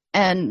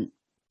and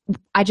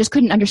I just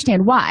couldn't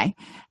understand why.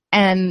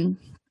 And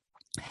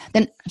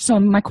then, so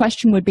my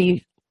question would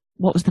be,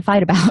 what was the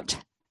fight about?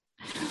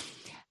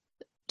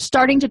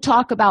 Starting to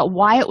talk about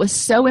why it was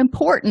so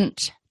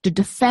important to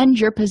defend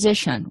your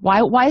position.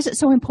 Why is it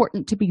so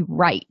important to be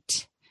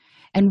right?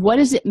 And what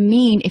does it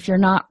mean if you're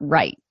not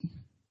right?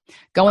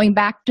 Going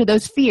back to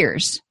those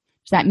fears,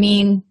 does that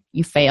mean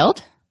you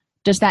failed?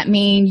 Does that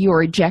mean you were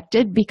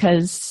rejected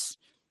because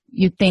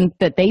you think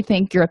that they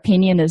think your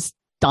opinion is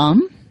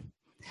dumb?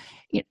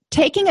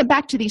 Taking it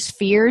back to these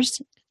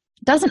fears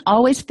doesn't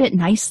always fit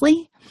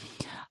nicely,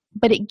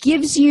 but it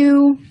gives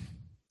you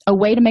a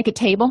way to make a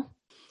table.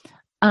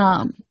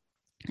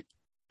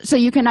 So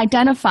you can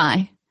identify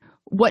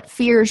what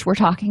fears we're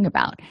talking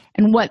about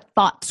and what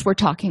thoughts we're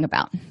talking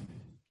about.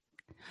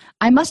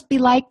 I must be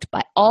liked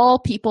by all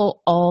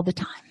people all the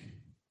time.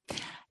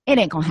 It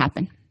ain't gonna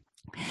happen.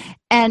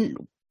 And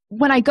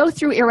when I go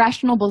through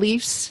irrational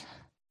beliefs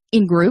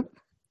in group,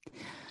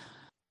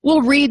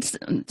 we'll read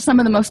some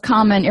of the most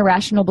common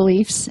irrational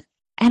beliefs,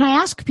 and I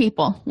ask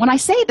people, when I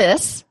say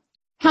this,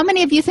 how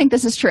many of you think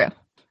this is true?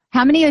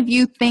 How many of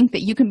you think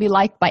that you can be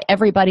liked by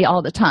everybody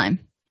all the time?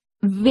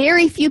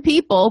 Very few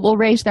people will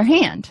raise their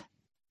hand,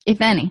 if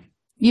any.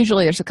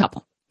 Usually there's a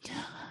couple.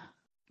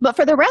 But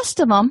for the rest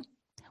of them,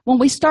 when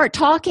we start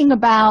talking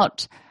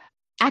about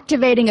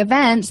activating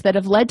events that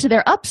have led to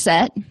their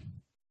upset,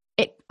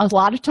 a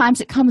lot of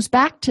times it comes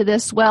back to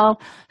this, well,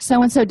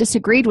 so-and-so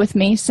disagreed with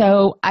me,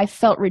 so I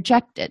felt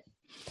rejected.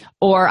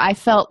 Or I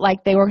felt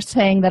like they were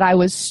saying that I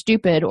was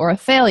stupid or a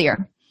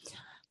failure.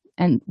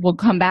 And we'll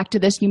come back to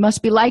this, you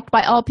must be liked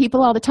by all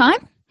people all the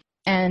time.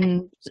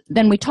 And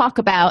then we talk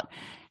about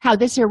how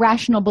this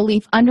irrational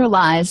belief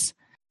underlies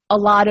a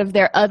lot of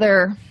their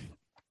other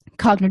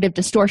cognitive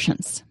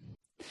distortions.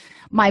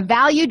 My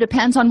value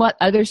depends on what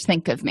others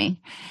think of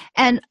me.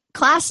 And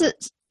classes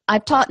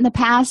I've taught in the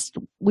past,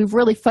 we've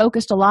really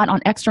focused a lot on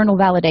external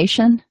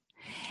validation.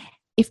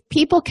 If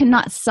people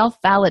cannot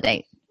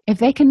self-validate, if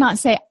they cannot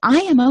say, I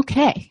am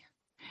okay,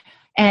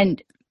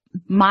 and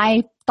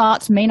my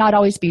thoughts may not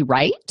always be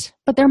right,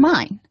 but they're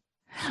mine.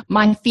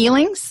 My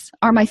feelings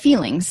are my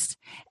feelings.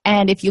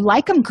 And if you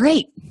like them,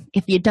 great.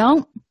 If you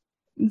don't,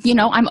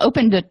 I'm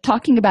open to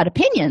talking about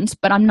opinions,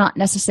 but I'm not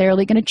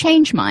necessarily going to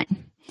change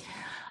mine.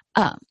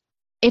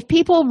 If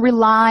people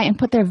rely and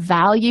put their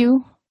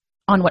value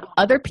on what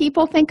other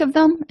people think of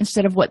them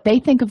instead of what they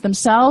think of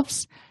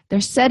themselves,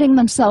 they're setting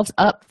themselves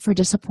up for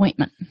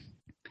disappointment.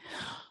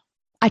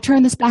 I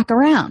turn this back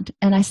around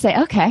and I say,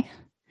 okay,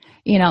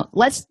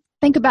 let's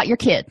think about your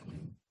kid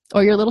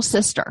or your little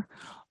sister,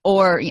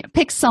 or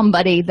pick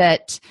somebody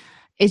that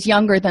is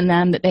younger than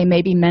them that they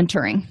may be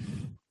mentoring.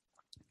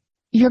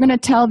 You're going to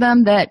tell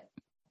them that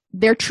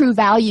their true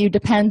value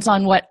depends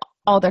on what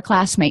all their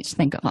classmates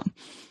think of them.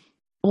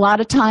 A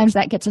lot of times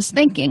that gets us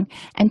thinking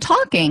and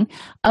talking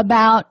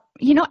about,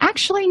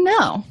 actually,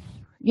 no.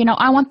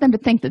 I want them to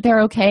think that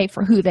they're okay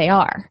for who they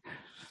are.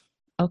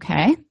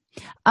 Okay.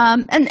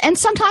 And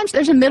sometimes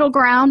there's a middle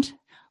ground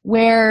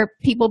where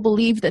people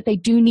believe that they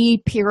do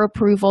need peer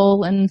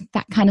approval and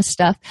that kind of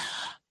stuff.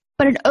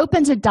 But it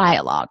opens a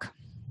dialogue.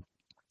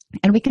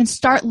 And we can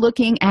start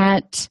looking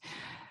at,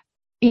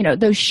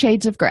 those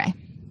shades of gray.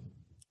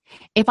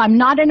 If I'm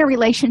not in a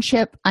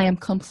relationship, I am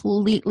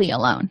completely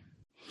alone.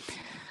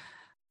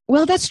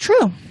 Well, that's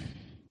true.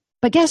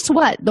 But guess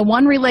what? The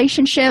one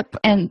relationship,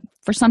 and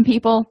for some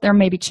people, there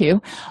may be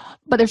two,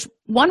 but there's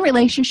one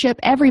relationship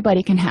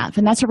everybody can have,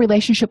 and that's a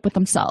relationship with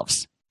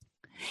themselves.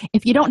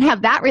 If you don't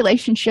have that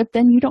relationship,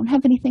 then you don't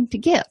have anything to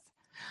give.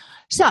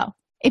 So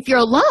if you're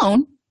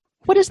alone,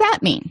 what does that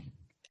mean?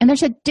 And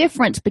there's a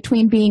difference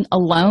between being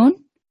alone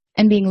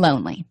and being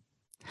lonely.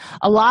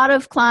 A lot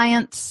of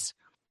clients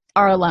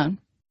are alone,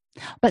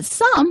 but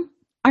some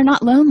are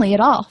not lonely at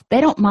all. They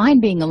don't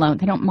mind being alone.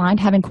 They don't mind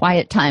having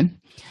quiet time.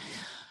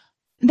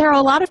 There are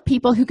a lot of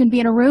people who can be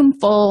in a room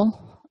full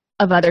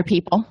of other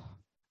people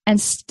and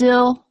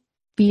still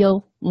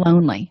feel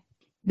lonely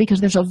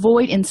because there's a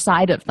void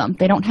inside of them.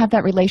 They don't have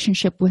that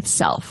relationship with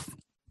self.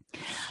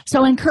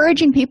 So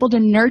encouraging people to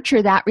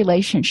nurture that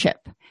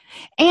relationship.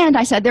 And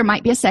I said there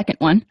might be a second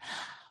one.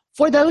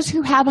 For those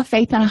who have a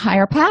faith in a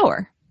higher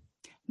power,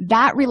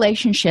 that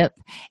relationship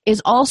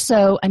is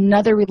also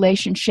another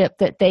relationship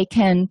that they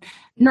can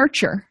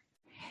nurture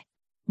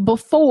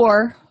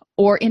before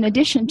or in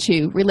addition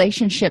to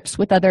relationships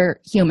with other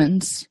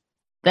humans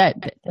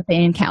that they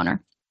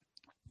encounter.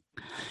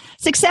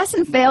 Success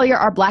and failure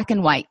are black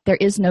and white. There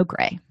is no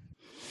gray.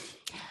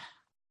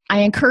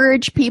 I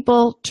encourage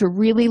people to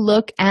really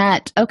look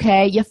at,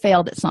 okay, you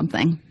failed at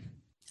something.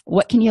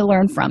 What can you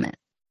learn from it?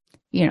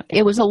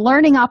 It was a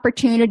learning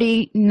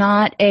opportunity,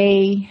 not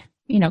a,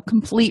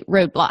 complete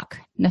roadblock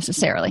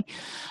necessarily.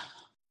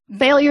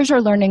 Failures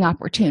are learning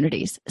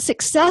opportunities.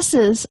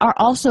 Successes are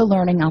also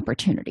learning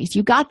opportunities.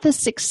 You got the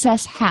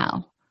success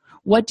how?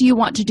 What do you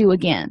want to do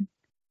again?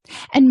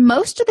 And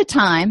most of the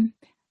time,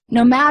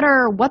 no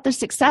matter what the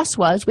success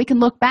was, we can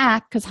look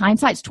back, because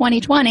hindsight's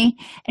 20/20,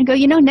 and go,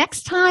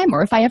 next time,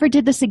 or if I ever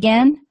did this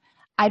again,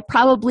 I'd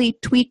probably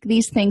tweak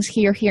these things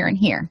here, here, and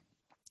here.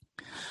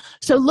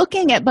 So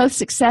looking at both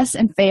success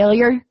and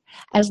failure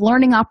as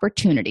learning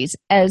opportunities,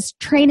 as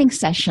training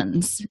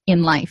sessions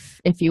in life,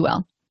 if you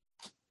will.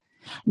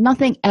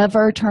 Nothing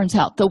ever turns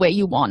out the way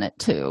you want it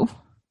to.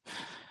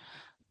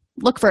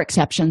 Look for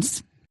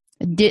exceptions.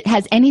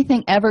 Has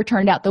anything ever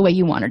turned out the way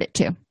you wanted it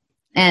to?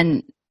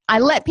 And I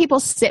let people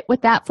sit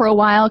with that for a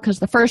while because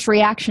the first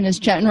reaction is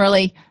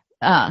generally,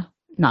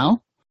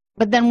 no.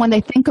 But then when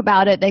they think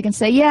about it, they can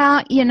say,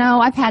 yeah,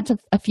 I've had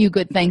a few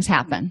good things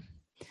happen.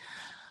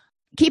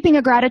 Keeping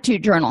a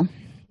gratitude journal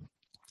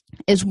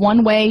is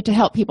one way to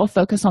help people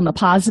focus on the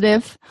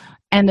positive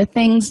and the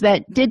things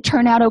that did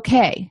turn out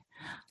okay.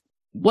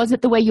 Was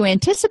it the way you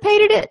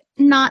anticipated it?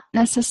 Not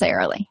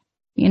necessarily.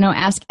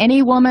 Ask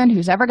any woman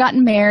who's ever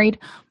gotten married.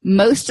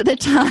 Most of the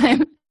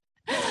time,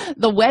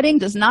 the wedding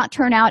does not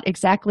turn out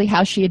exactly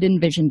how she had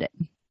envisioned it.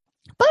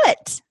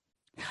 But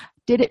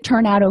did it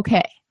turn out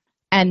okay?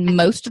 And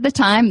most of the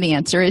time, the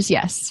answer is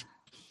yes.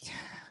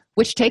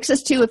 Which takes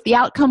us to, if the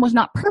outcome was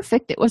not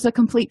perfect, it was a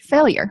complete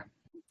failure.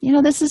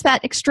 This is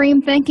that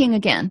extreme thinking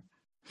again.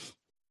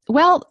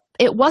 Well,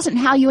 it wasn't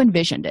how you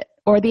envisioned it,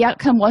 or the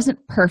outcome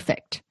wasn't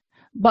perfect,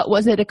 but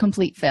was it a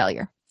complete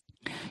failure?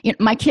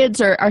 My kids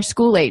are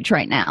school age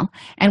right now,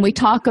 and we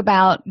talk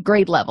about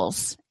grade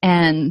levels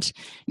and,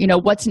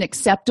 what's an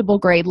acceptable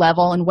grade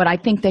level and what I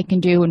think they can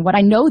do and what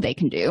I know they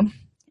can do.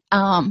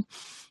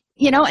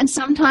 And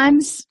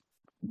sometimes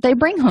they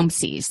bring home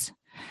C's,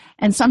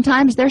 and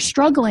sometimes they're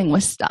struggling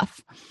with stuff.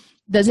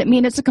 Does it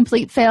mean it's a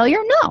complete failure?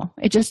 No,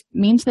 it just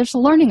means there's a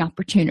learning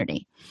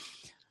opportunity.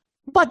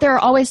 But there are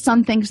always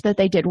some things that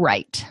they did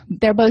right.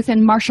 They're both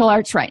in martial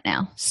arts right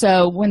now.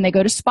 So when they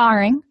go to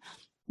sparring,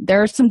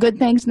 there are some good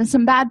things and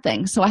some bad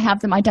things. So I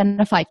have them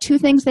identify 2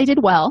 things they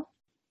did well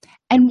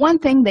and 1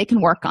 thing they can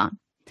work on.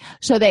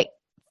 So they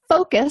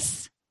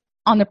focus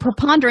on the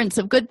preponderance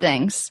of good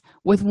things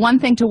with 1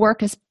 thing to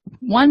work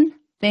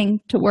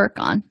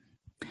on.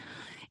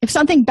 If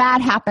something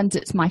bad happens,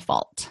 it's my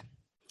fault.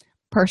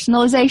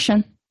 Personalization.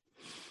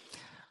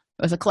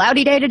 It was a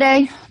cloudy day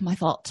today, my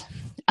fault.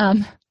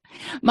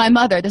 My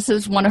mother, this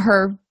is one of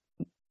her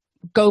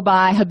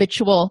go-by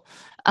habitual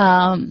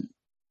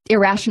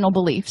irrational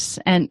beliefs,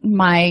 and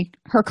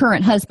her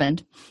current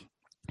husband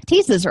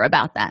teases her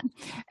about that.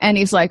 And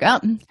he's like, oh,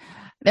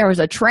 there was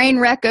a train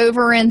wreck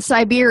over in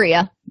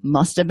Siberia.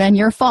 Must have been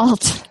your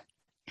fault.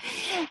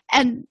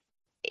 And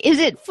is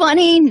it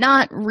funny?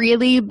 Not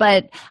really,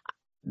 but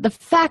the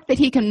fact that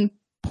he can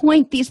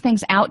point these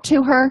things out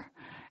to her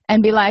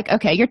and be like,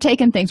 okay, you're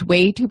taking things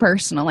way too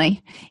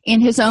personally,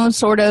 in his own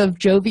sort of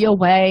jovial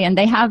way, and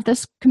they have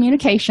this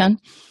communication,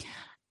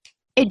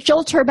 it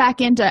jolts her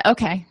back into,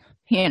 okay,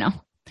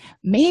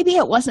 maybe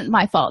it wasn't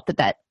my fault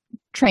that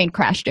train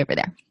crashed over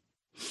there.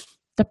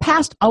 The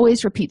past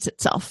always repeats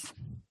itself.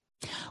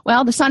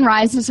 Well, the sun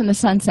rises and the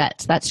sun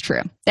sets. That's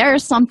true. There are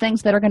some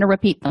things that are going to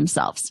repeat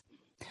themselves.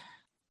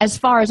 As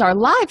far as our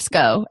lives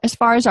go, as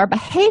far as our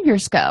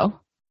behaviors go,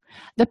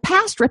 the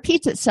past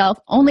repeats itself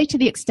only to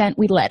the extent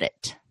we let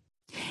it.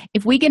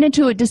 If we get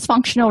into a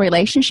dysfunctional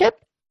relationship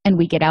and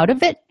we get out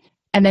of it,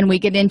 and then we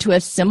get into a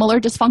similar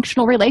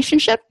dysfunctional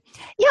relationship,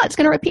 yeah, it's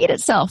going to repeat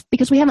itself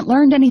because we haven't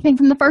learned anything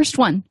from the first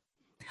one.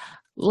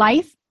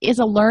 Life is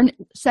a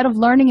set of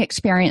learning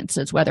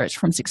experiences, whether it's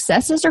from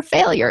successes or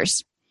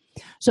failures.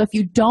 So if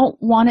you don't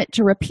want it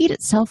to repeat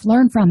itself,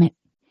 learn from it.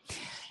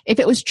 If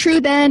it was true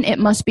then, it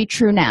must be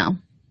true now.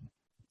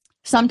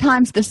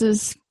 Sometimes this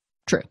is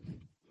true.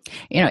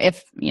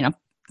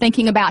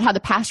 Thinking about how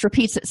the past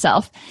repeats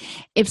itself,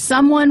 if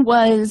someone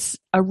was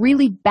a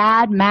really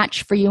bad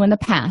match for you in the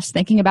past,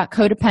 thinking about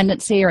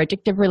codependency or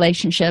addictive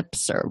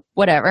relationships or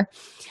whatever,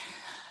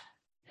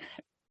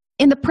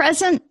 in the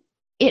present,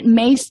 it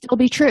may still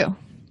be true.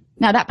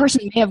 Now, that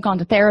person may have gone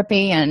to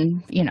therapy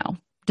and,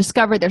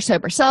 discovered their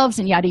sober selves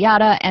and yada,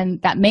 yada,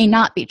 and that may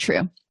not be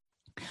true.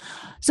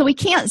 So we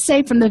can't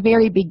say from the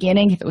very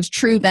beginning, if it was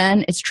true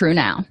then, it's true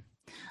now.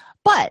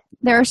 But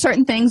there are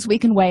certain things we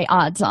can weigh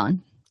odds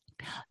on.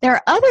 There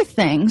are other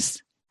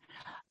things,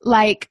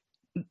 like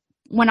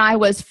when I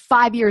was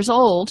 5 years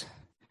old,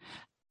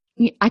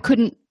 I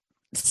couldn't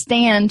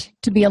stand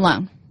to be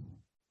alone.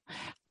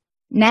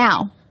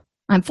 Now,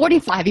 I'm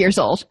 45 years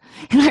old,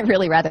 and I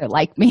really rather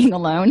like being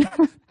alone.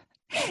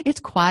 It's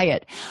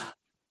quiet.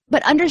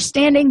 But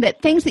understanding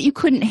that things that you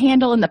couldn't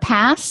handle in the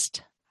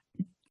past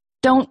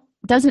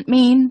doesn't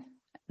mean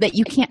that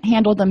you can't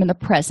handle them in the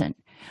present.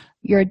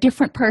 You're a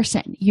different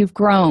person. You've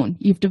grown.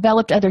 You've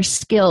developed other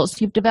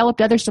skills. You've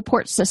developed other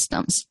support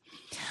systems.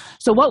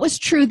 So what was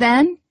true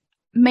then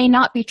may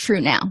not be true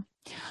now.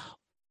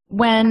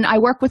 When I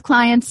work with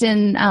clients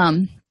in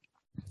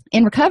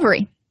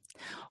recovery,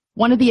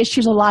 one of the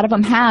issues a lot of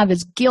them have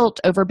is guilt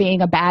over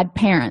being a bad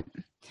parent.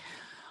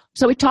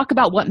 So we talk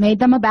about what made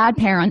them a bad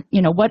parent.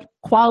 What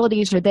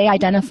qualities are they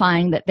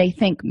identifying that they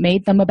think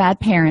made them a bad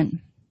parent?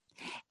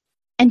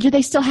 And do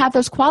they still have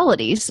those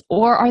qualities,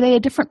 or are they a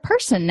different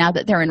person now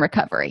that they're in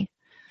recovery?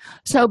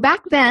 So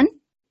back then,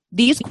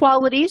 these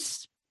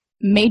qualities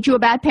made you a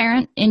bad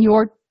parent in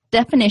your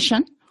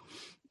definition.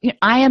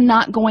 I am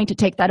not going to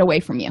take that away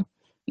from you.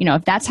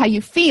 If that's how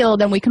you feel,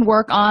 then we can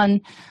work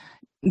on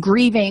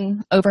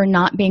grieving over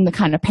not being the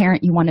kind of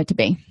parent you wanted to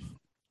be.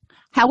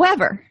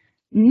 However,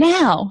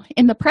 now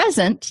in the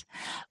present,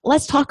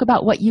 let's talk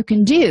about what you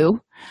can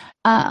do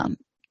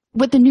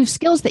with the new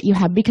skills that you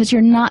have, because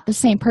you're not the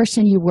same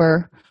person you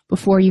were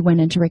before you went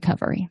into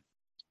recovery.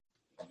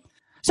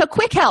 So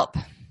quick help.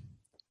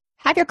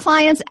 Have your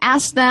clients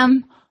ask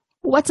them,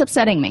 what's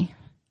upsetting me?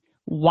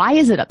 Why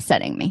is it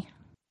upsetting me?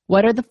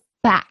 What are the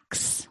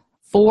facts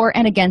for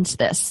and against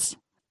this?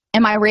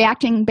 Am I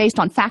reacting based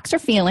on facts or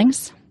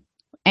feelings?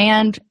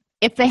 And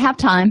if they have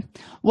time,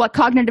 what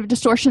cognitive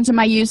distortions am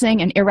I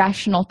using and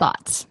irrational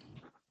thoughts?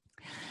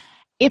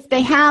 If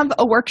they have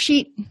a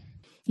worksheet,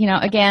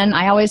 again,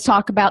 I always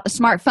talk about the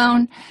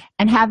smartphone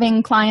and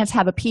having clients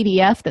have a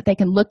PDF that they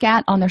can look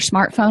at on their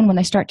smartphone when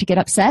they start to get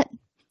upset,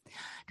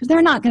 because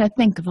they're not going to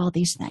think of all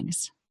these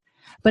things.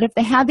 But if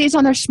they have these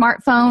on their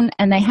smartphone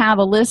and they have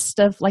a list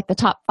of like the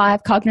top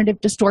 5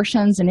 cognitive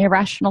distortions and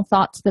irrational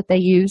thoughts that they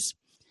use,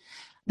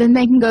 then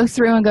they can go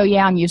through and go,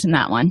 yeah, I'm using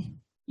that one.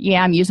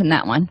 Yeah, I'm using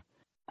that one.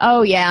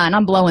 Oh, yeah, and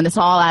I'm blowing this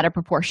all out of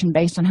proportion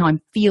based on how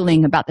I'm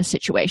feeling about the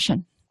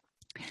situation.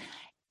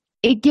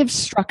 It gives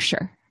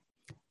structure.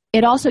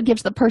 It also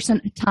gives the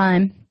person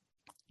time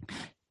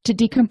to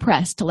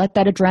decompress, to let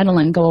that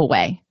adrenaline go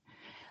away.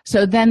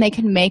 So then they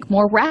can make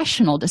more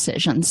rational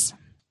decisions.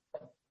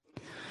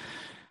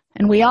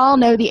 And we all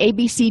know the A,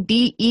 B, C,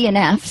 D, E, and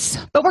Fs,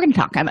 but we're going to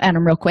talk about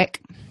them real quick.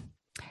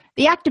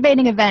 The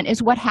activating event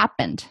is what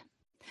happened.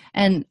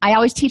 And I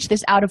always teach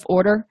this out of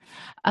order.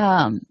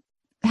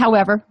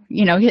 However,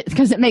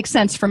 because it makes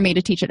sense for me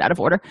to teach it out of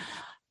order.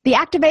 The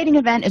activating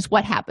event is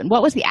what happened.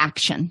 What was the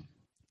action?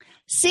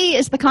 C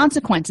is the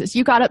consequences.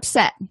 You got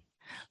upset.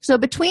 So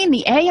between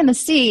the A and the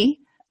C,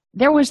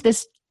 there was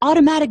this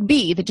automatic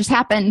B that just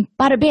happened,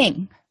 bada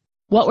bing.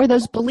 What were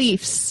those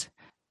beliefs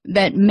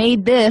that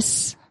made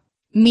this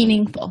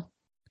meaningful?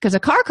 Because a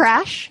car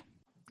crash,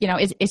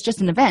 it's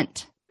just an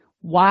event.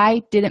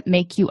 Why did it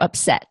make you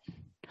upset?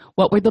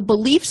 What were the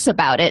beliefs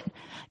about it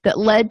that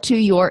led to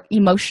your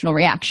emotional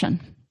reaction?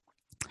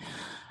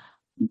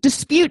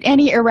 Dispute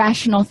any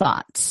irrational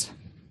thoughts.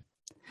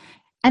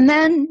 And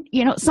then,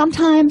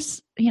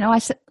 sometimes,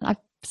 I've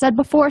said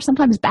before,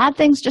 sometimes bad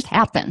things just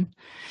happen.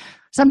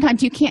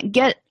 Sometimes you can't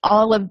get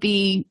all of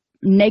the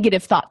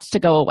negative thoughts to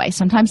go away.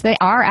 Sometimes they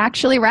are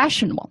actually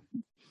rational.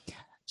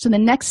 So the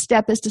next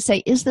step is to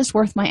say, is this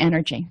worth my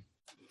energy?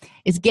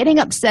 Is getting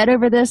upset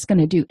over this going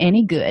to do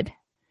any good?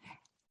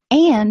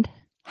 And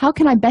how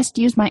can I best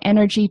use my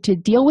energy to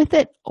deal with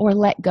it or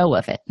let go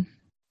of it?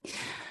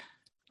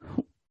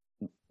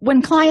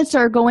 When clients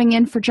are going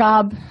in for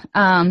job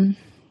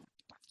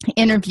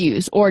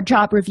interviews or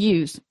job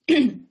reviews,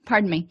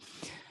 pardon me,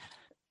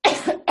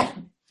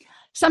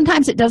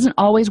 sometimes it doesn't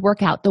always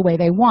work out the way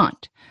they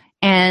want.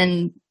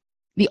 And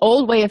the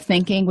old way of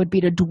thinking would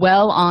be to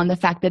dwell on the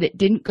fact that it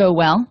didn't go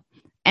well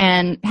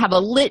and have a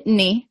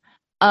litany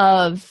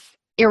of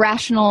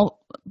irrational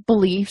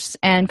beliefs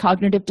and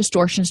cognitive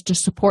distortions to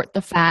support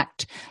the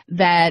fact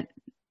that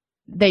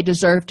they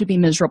deserve to be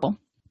miserable.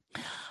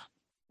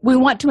 We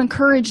want to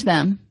encourage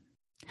them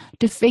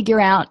to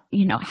figure out,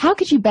 how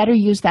could you better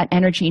use that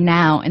energy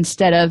now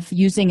instead of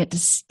using it to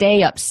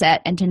stay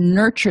upset and to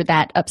nurture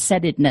that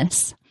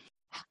upsettedness?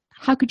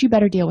 How could you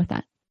better deal with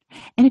that?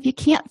 And if you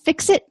can't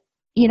fix it,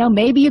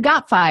 maybe you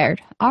got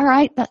fired. All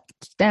right,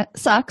 that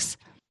sucks.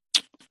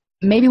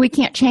 Maybe we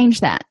can't change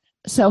that.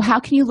 So how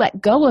can you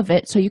let go of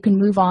it so you can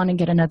move on and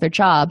get another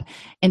job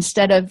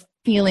instead of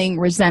feeling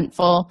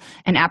resentful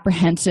and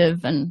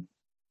apprehensive and,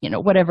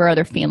 whatever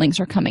other feelings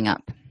are coming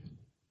up?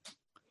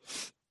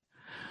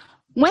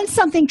 When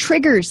something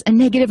triggers a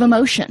negative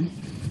emotion,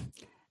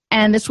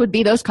 and this would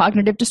be those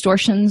cognitive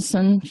distortions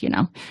and,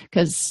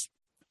 because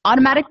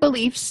automatic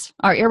beliefs,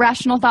 our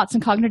irrational thoughts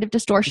and cognitive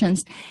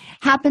distortions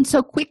happen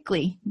so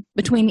quickly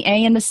between the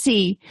A and the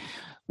C,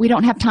 we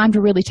don't have time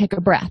to really take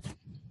a breath.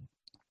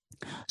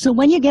 So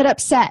when you get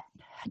upset,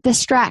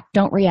 distract,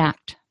 don't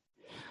react.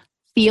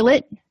 Feel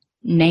it,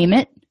 name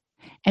it,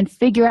 and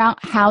figure out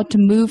how to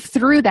move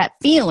through that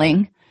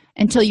feeling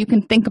until you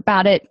can think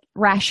about it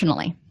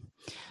rationally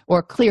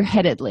or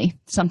clear-headedly,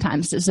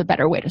 sometimes is a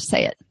better way to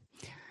say it.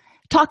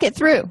 Talk it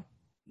through.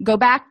 Go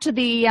back to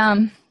the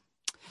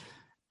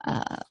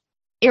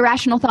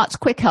irrational thoughts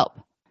quick help.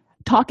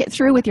 Talk it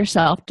through with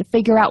yourself to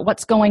figure out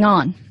what's going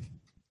on.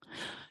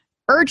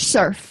 Urge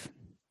surf.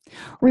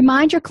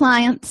 Remind your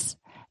clients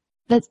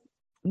that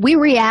we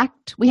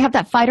react, we have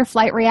that fight or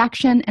flight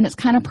reaction, and it's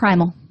kind of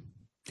primal.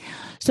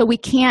 So we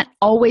can't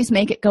always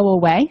make it go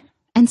away.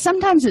 And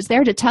sometimes it's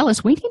there to tell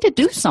us we need to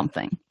do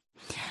something.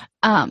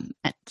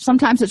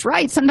 Sometimes it's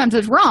right, sometimes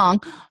it's wrong,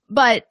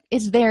 but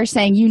it's there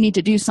saying you need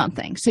to do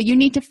something. So you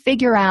need to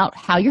figure out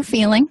how you're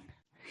feeling.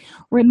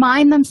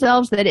 Remind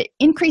themselves that it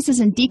increases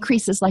and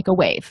decreases like a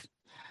wave.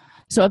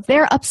 So if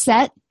they're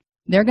upset,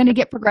 they're going to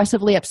get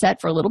progressively upset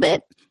for a little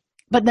bit,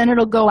 but then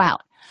it'll go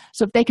out.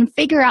 So if they can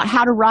figure out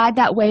how to ride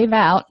that wave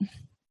out,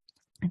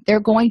 they're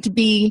going to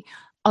be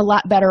a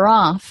lot better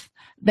off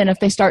than if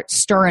they start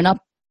stirring up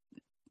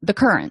the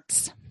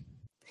currents.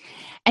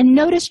 And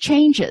notice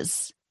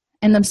changes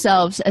and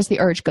themselves as the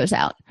urge goes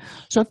out.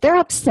 So if they're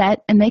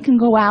upset and they can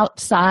go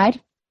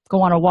outside,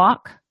 go on a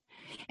walk,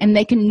 and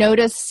they can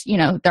notice,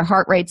 their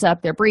heart rate's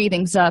up, their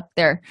breathing's up,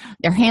 their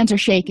hands are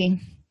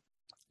shaking.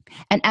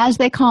 And as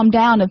they calm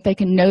down, if they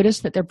can notice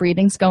that their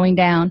breathing's going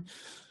down,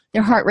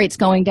 their heart rate's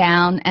going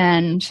down,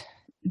 and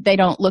they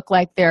don't look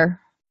like they're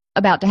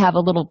about to have a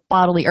little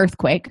bodily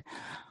earthquake,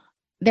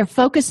 they're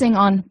focusing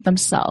on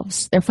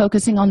themselves. They're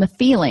focusing on the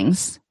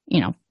feelings,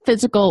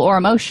 physical or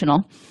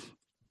emotional,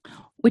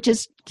 which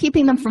is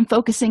keeping them from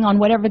focusing on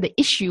whatever the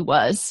issue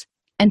was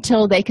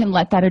until they can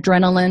let that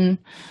adrenaline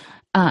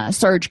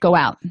surge go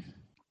out.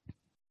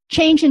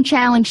 Change and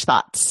challenge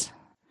thoughts.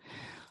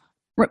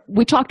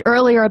 We talked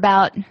earlier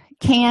about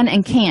can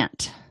and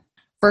can't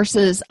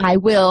versus I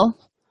will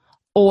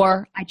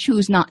or I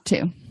choose not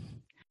to.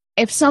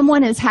 If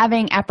someone is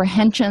having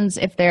apprehensions,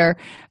 if they're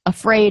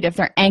afraid, if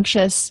they're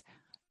anxious,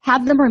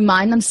 have them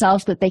remind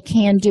themselves that they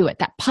can do it.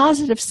 That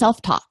positive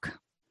self-talk,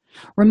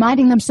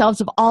 reminding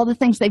themselves of all the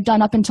things they've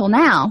done up until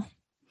now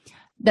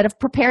that have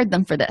prepared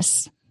them for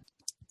this.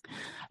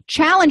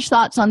 Challenge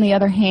thoughts, on the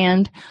other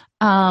hand,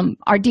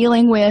 are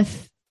dealing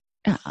with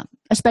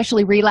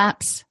especially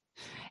relapse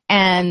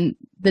and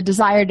the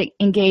desire to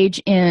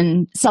engage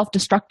in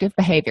self-destructive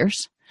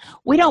behaviors.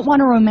 We don't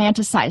want to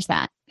romanticize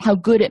that, how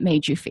good it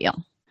made you feel.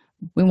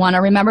 We want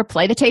to remember,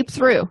 play the tape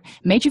through.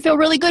 It made you feel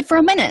really good for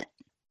a minute,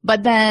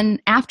 but then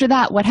after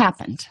that, what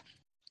happened?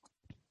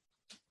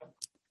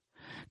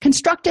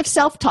 Constructive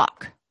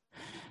self-talk.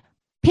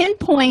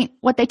 Pinpoint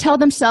what they tell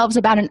themselves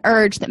about an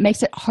urge that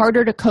makes it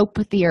harder to cope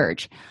with the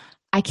urge.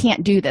 I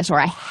can't do this, or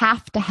I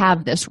have to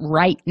have this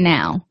right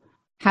now.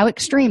 How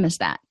extreme is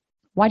that?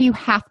 Why do you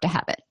have to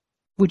have it?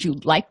 Would you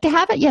like to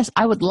have it? Yes,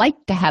 I would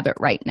like to have it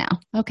right now.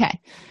 Okay.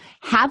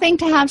 Having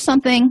to have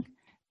something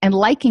and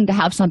liking to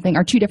have something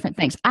are two different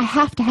things. I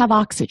have to have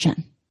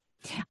oxygen.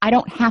 I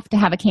don't have to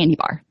have a candy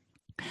bar.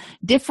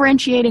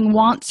 Differentiating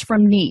wants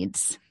from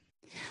needs.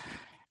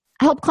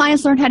 I help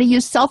clients learn how to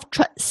use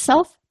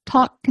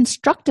self-talk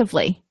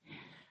constructively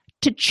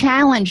to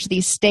challenge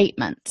these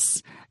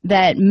statements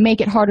that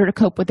make it harder to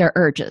cope with their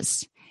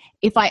urges.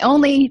 If I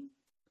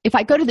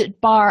go to the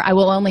bar, I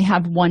will only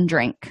have one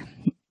drink.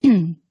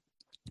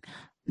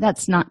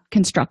 That's not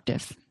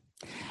constructive.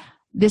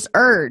 This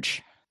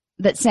urge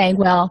that's saying,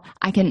 well,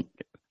 I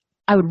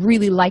would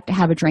really like to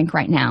have a drink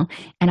right now.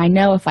 And I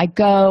know if I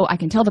go, I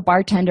can tell the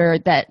bartender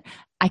that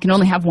I can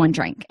only have one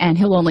drink and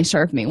he'll only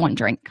serve me one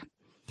drink.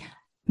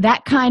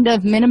 That kind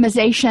of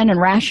minimization and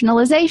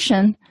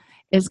rationalization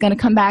is going to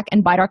come back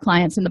and bite our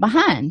clients in the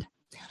behind.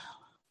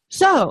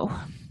 So,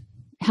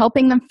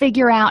 helping them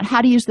figure out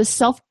how to use the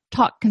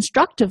self-talk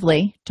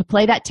constructively to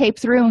play that tape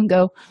through and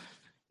go,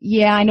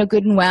 yeah, I know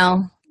good and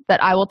well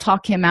that I will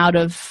talk him out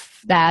of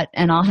that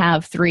and I'll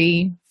have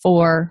 3,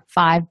 4,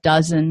 5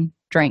 dozen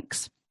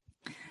drinks.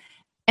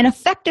 An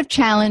effective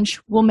challenge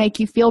will make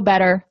you feel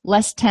better,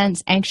 less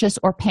tense, anxious,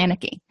 or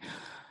panicky.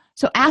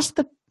 So have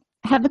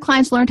the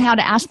clients learn how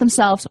to ask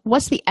themselves,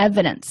 what's the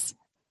evidence?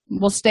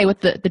 We'll stay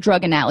with the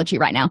drug analogy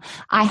right now.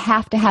 I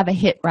have to have a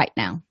hit right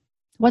now.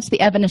 What's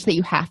the evidence that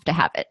you have to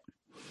have it?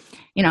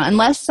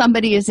 Unless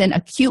somebody is in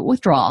acute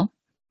withdrawal,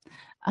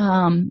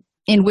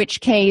 in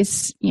which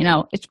case,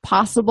 it's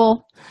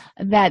possible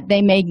that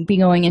they may be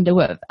going into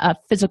a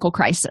physical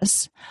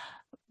crisis.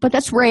 But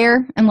that's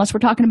rare unless we're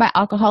talking about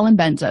alcohol and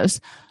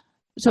benzos.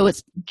 So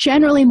it's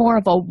generally more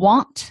of a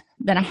want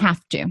than a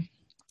have to.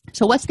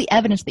 So what's the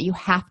evidence that you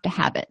have to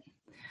have it?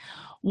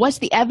 What's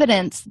the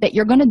evidence that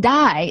you're going to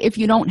die if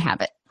you don't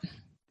have it?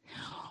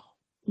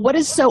 What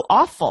is so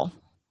awful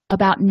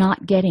about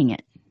not getting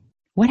it?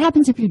 What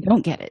happens if you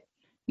don't get it?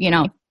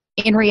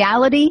 In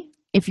reality,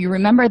 if you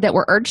remember that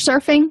we're urge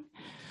surfing,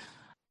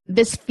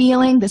 this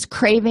feeling, this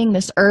craving,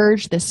 this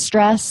urge, this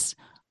stress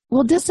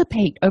will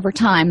dissipate over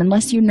time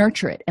unless you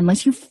nurture it,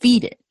 unless you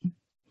feed it.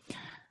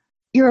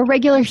 You're a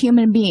regular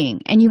human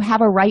being and you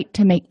have a right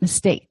to make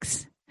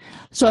mistakes.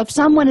 So if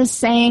someone is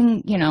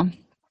saying,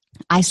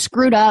 I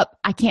screwed up,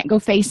 I can't go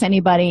face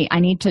anybody, I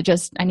need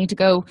to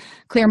go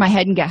clear my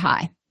head and get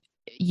high.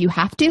 You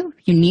have to,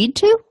 you need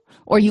to,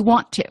 or you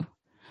want to.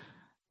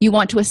 You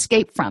want to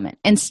escape from it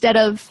instead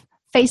of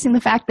facing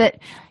the fact that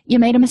you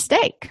made a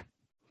mistake.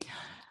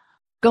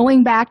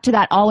 Going back to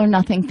that all or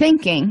nothing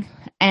thinking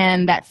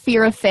and that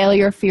fear of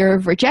failure, fear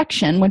of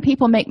rejection, when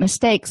people make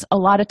mistakes, a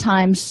lot of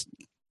times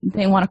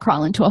they want to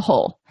crawl into a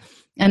hole.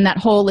 And that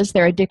hole is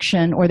their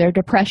addiction or their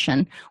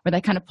depression, where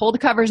they kind of pull the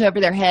covers over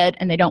their head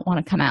and they don't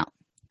want to come out.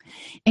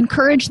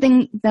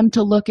 Encouraging them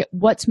to look at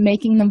what's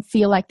making them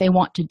feel like they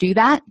want to do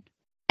that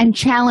and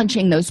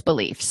challenging those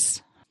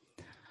beliefs.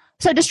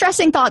 So,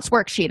 distressing thoughts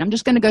worksheet. I'm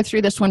just going to go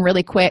through this one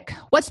really quick.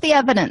 What's the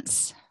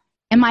evidence?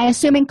 Am I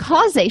assuming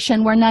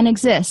causation where none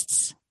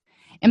exists?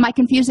 Am I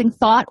confusing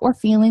thought or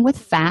feeling with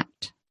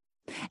fact?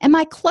 Am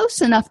I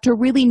close enough to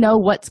really know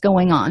what's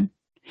going on?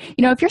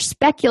 If you're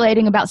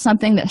speculating about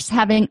something that's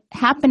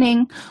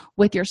happening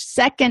with your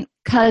second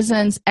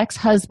cousin's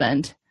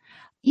ex-husband,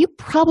 you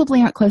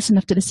probably aren't close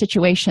enough to the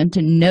situation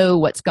to know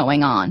what's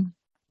going on.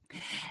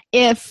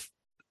 If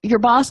your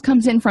boss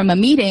comes in from a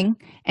meeting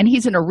and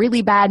he's in a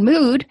really bad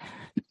mood,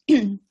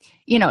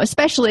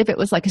 especially if it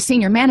was like a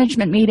senior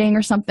management meeting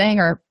or something,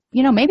 or,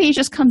 maybe he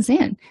just comes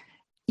in,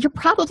 you're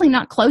probably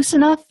not close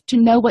enough to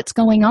know what's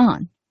going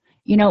on.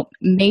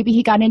 Maybe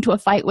he got into a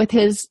fight with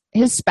his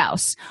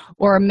spouse,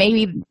 or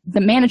maybe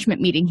the management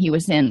meeting he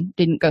was in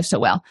didn't go so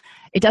well.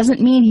 It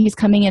doesn't mean he's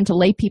coming in to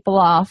lay people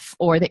off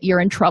or that you're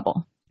in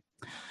trouble.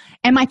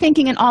 Am I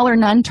thinking in all or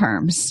none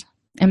terms?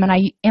 Am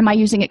I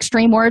using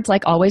extreme words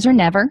like always or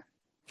never?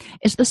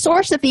 Is the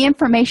source of the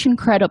information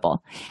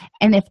credible?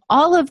 And if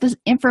all of the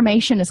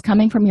information is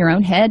coming from your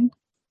own head,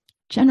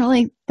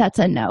 generally that's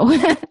a no.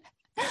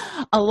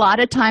 A lot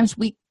of times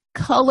we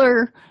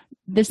color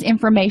this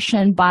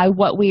information by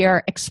what we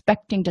are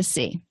expecting to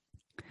see.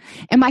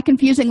 Am I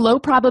confusing low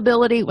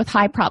probability with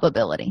high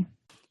probability?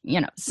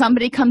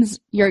 Somebody comes,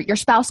 your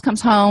spouse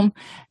comes home,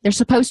 they're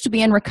supposed to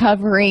be in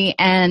recovery,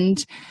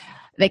 and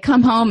they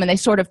come home and they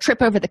sort of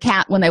trip over the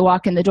cat when they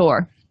walk in the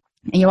door,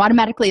 and you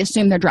automatically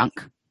assume they're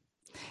drunk.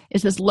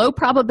 Is this low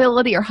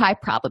probability or high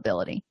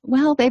probability?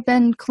 Well, they've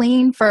been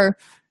clean for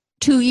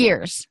 2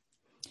 years.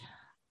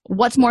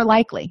 What's more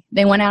likely?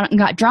 They went out and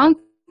got drunk,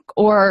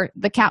 or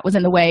the cat was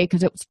in the way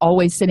because it was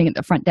always sitting at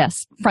the front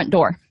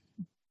door.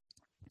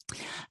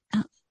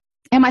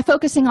 Am I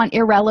focusing on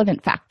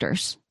irrelevant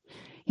factors?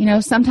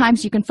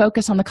 Sometimes you can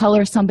focus on the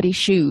color of somebody's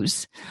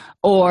shoes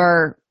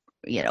or,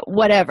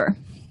 whatever,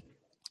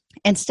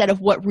 instead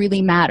of what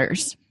really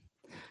matters.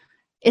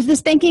 Is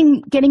this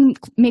thinking getting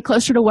me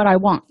closer to what I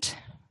want?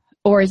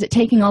 Or is it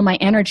taking all my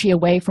energy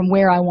away from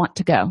where I want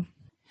to go?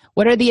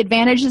 What are the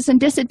advantages and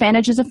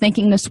disadvantages of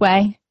thinking this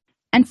way?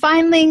 And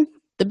finally,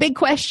 the big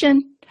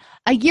question,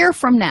 a year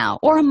from now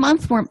or a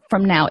month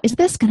from now, is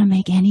this going to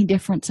make any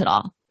difference at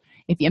all?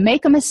 If you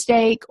make a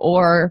mistake,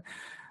 or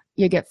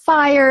you get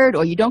fired,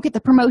 or you don't get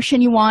the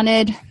promotion you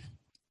wanted,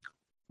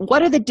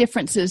 what are the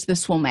differences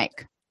this will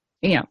make?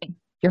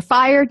 You're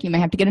fired, you may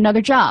have to get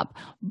another job,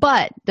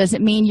 but does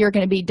it mean you're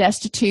going to be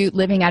destitute,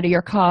 living out of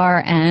your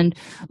car, and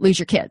lose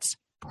your kids?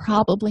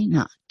 Probably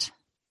not.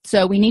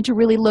 So we need to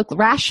really look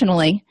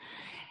rationally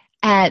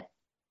at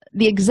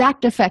the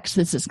exact effects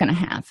this is going to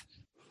have.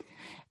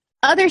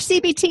 Other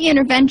CBT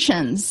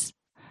interventions,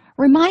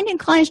 reminding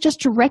clients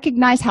just to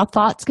recognize how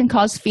thoughts can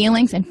cause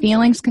feelings and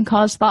feelings can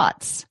cause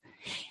thoughts.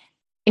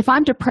 If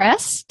I'm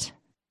depressed,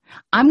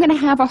 I'm going to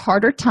have a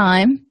harder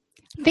time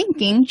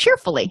thinking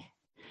cheerfully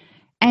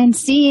and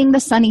seeing the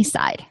sunny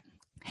side.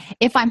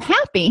 If I'm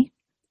happy,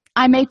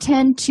 I may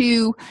tend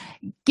to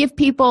give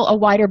people a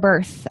wider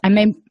berth. I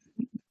may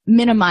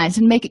minimize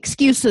and make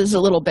excuses a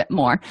little bit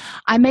more.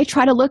 I may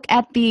try to look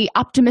at the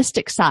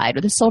optimistic side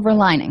or the silver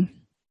lining.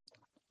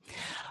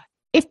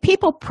 If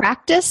people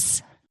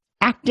practice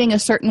acting a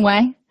certain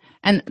way,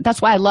 and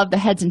that's why I love the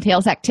heads and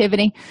tails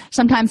activity.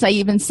 Sometimes I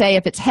even say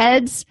if it's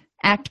heads,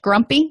 act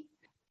grumpy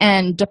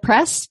and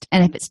depressed,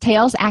 and if it's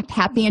tails, act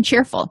happy and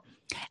cheerful.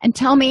 And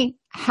tell me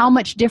how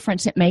much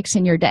difference it makes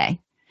in your day.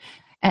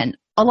 And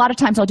a lot of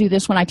times I'll do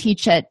this when I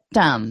teach at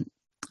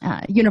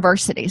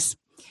universities,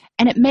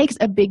 and it makes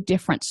a big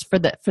difference for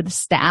the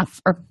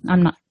staff, or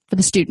for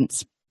the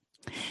students.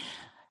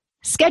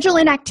 Schedule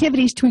in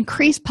activities to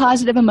increase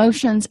positive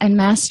emotions and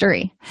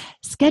mastery.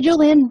 Schedule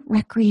in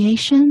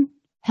recreation.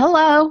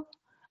 Hello,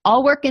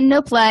 all work and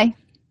no play.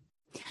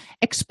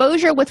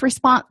 Exposure with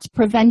response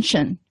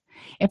prevention.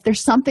 If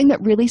there's something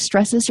that really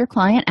stresses your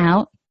client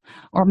out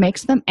or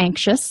makes them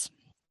anxious,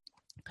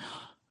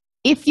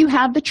 if you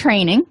have the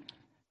training,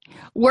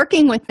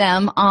 working with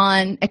them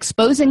on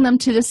exposing them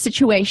to the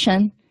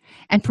situation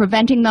and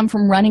preventing them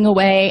from running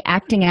away,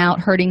 acting out,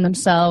 hurting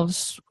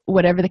themselves,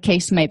 whatever the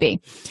case may be.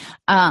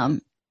 I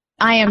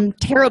am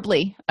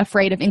terribly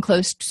afraid of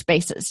enclosed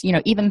spaces.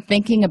 Even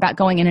thinking about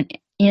going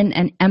in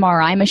an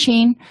MRI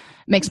machine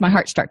makes my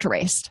heart start to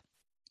race.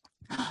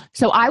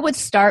 So I would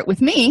start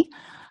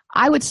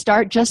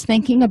just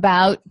thinking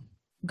about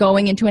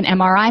going into an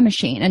MRI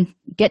machine and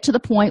get to the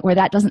point where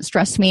that doesn't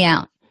stress me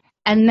out.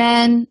 And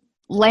then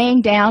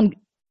laying down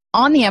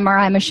on the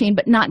MRI machine,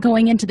 but not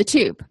going into the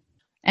tube,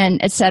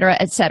 and et cetera,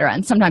 et cetera.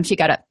 And sometimes you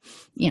got to,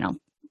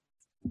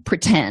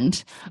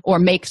 pretend or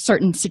make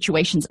certain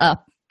situations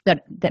up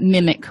that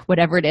mimic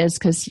whatever it is,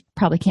 because you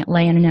probably can't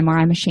lay in an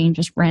MRI machine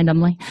just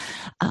randomly.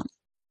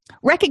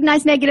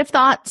 Recognize negative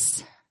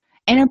thoughts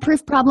and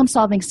improve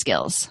problem-solving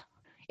skills.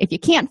 If you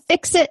can't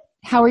fix it,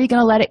 how are you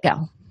going to let it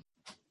go?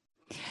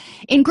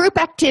 In group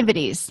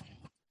activities,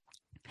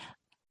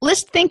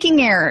 list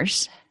thinking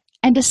errors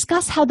and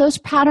discuss how those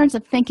patterns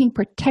of thinking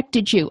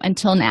protected you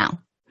until now.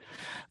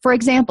 For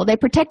example, they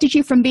protected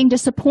you from being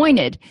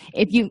disappointed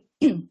if you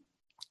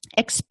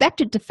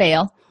expected to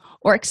fail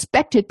or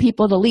expected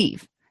people to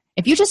leave.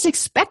 If you just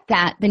expect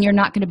that, then you're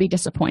not going to be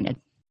disappointed.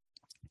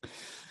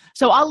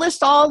 So I'll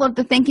list all of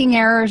the thinking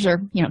errors,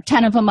 or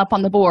 10 of them up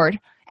on the board,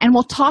 and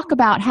we'll talk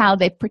about how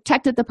they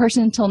protected the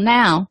person until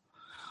now.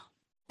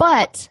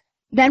 But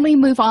then we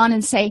move on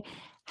and say,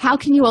 how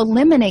can you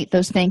eliminate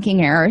those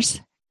thinking errors,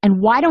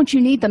 and why don't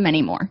you need them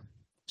anymore?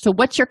 So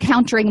what's your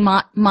countering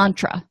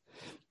mantra?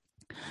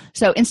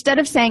 So instead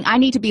of saying, I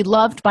need to be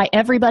loved by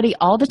everybody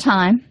all the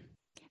time,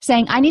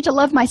 saying, I need to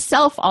love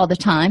myself all the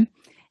time,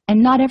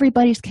 and not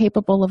everybody's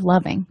capable of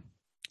loving.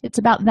 It's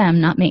about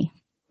them, not me.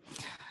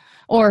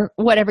 Or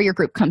whatever your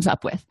group comes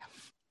up with.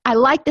 I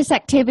like this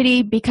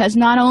activity because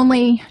not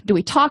only do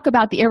we talk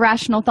about the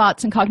irrational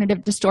thoughts and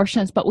cognitive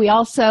distortions, but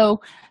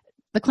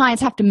the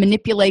clients have to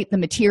manipulate the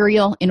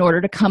material in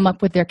order to come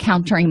up with their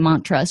countering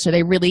mantra, so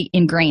they really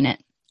ingrain it.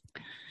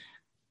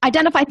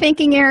 Identify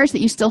thinking errors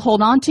that you still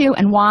hold on to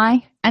and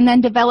why, and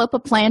then develop a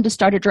plan to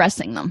start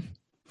addressing them.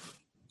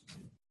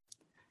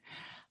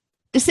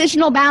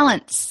 Decisional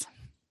balance.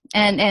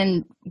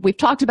 And we've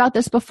talked about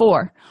this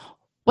before.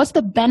 What's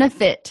the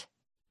benefit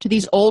to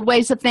these old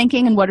ways of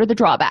thinking, and what are the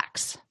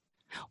drawbacks?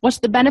 What's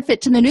the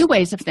benefit to the new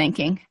ways of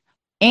thinking,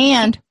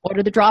 and what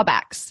are the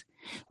drawbacks?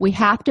 We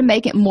have to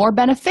make it more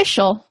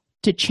beneficial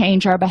to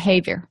change our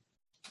behavior.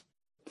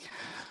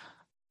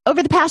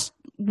 Over the past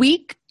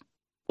week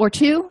or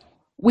two,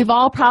 we've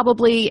all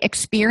probably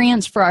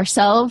experienced for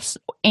ourselves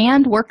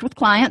and worked with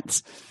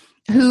clients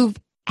who've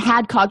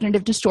had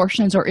cognitive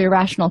distortions or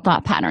irrational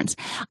thought patterns.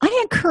 I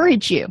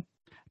encourage you,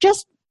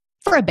 just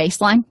for a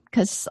baseline,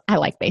 because I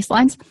like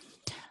baselines,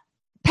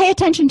 pay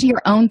attention to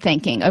your own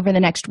thinking over the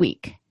next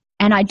week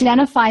and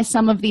identify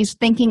some of these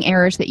thinking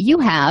errors that you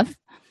have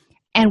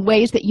and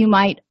ways that you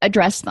might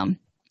address them,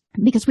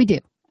 because we do.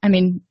 I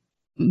mean,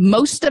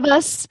 most of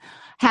us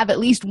have at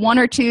least one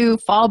or two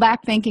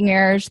fallback thinking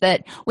errors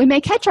that we may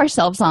catch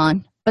ourselves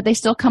on, but they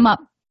still come up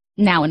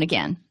now and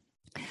again.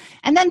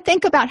 And then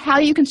think about how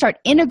you can start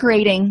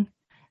integrating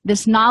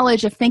this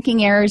knowledge of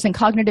thinking errors and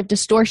cognitive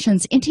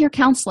distortions into your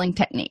counseling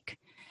technique.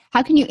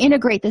 How can you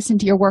integrate this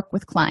into your work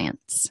with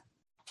clients?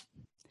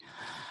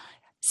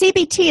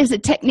 CBT is a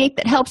technique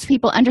that helps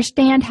people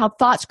understand how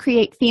thoughts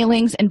create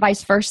feelings and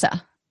vice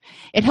versa.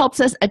 It helps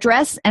us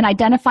address and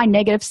identify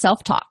negative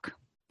self-talk.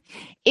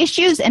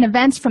 Issues and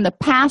events from the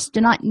past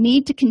do not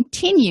need to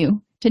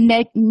continue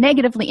to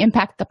negatively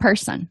impact the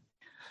person.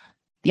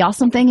 The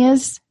awesome thing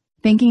is,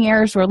 thinking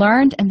errors were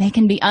learned and they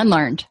can be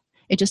unlearned.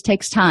 It just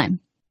takes time.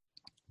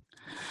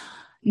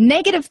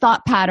 Negative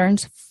thought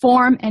patterns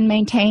form and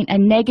maintain a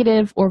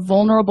negative or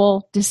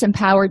vulnerable,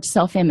 disempowered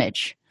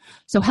self-image.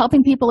 So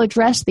helping people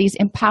address these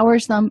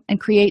empowers them and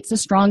creates a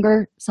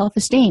stronger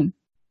self-esteem.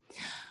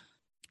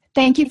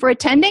 Thank you for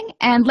attending,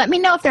 and let me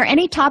know if there are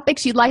any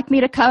topics you'd like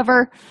me to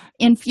cover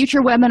in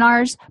future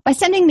webinars by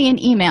sending me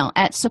an email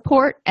at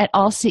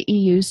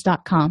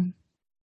support@allceus.com.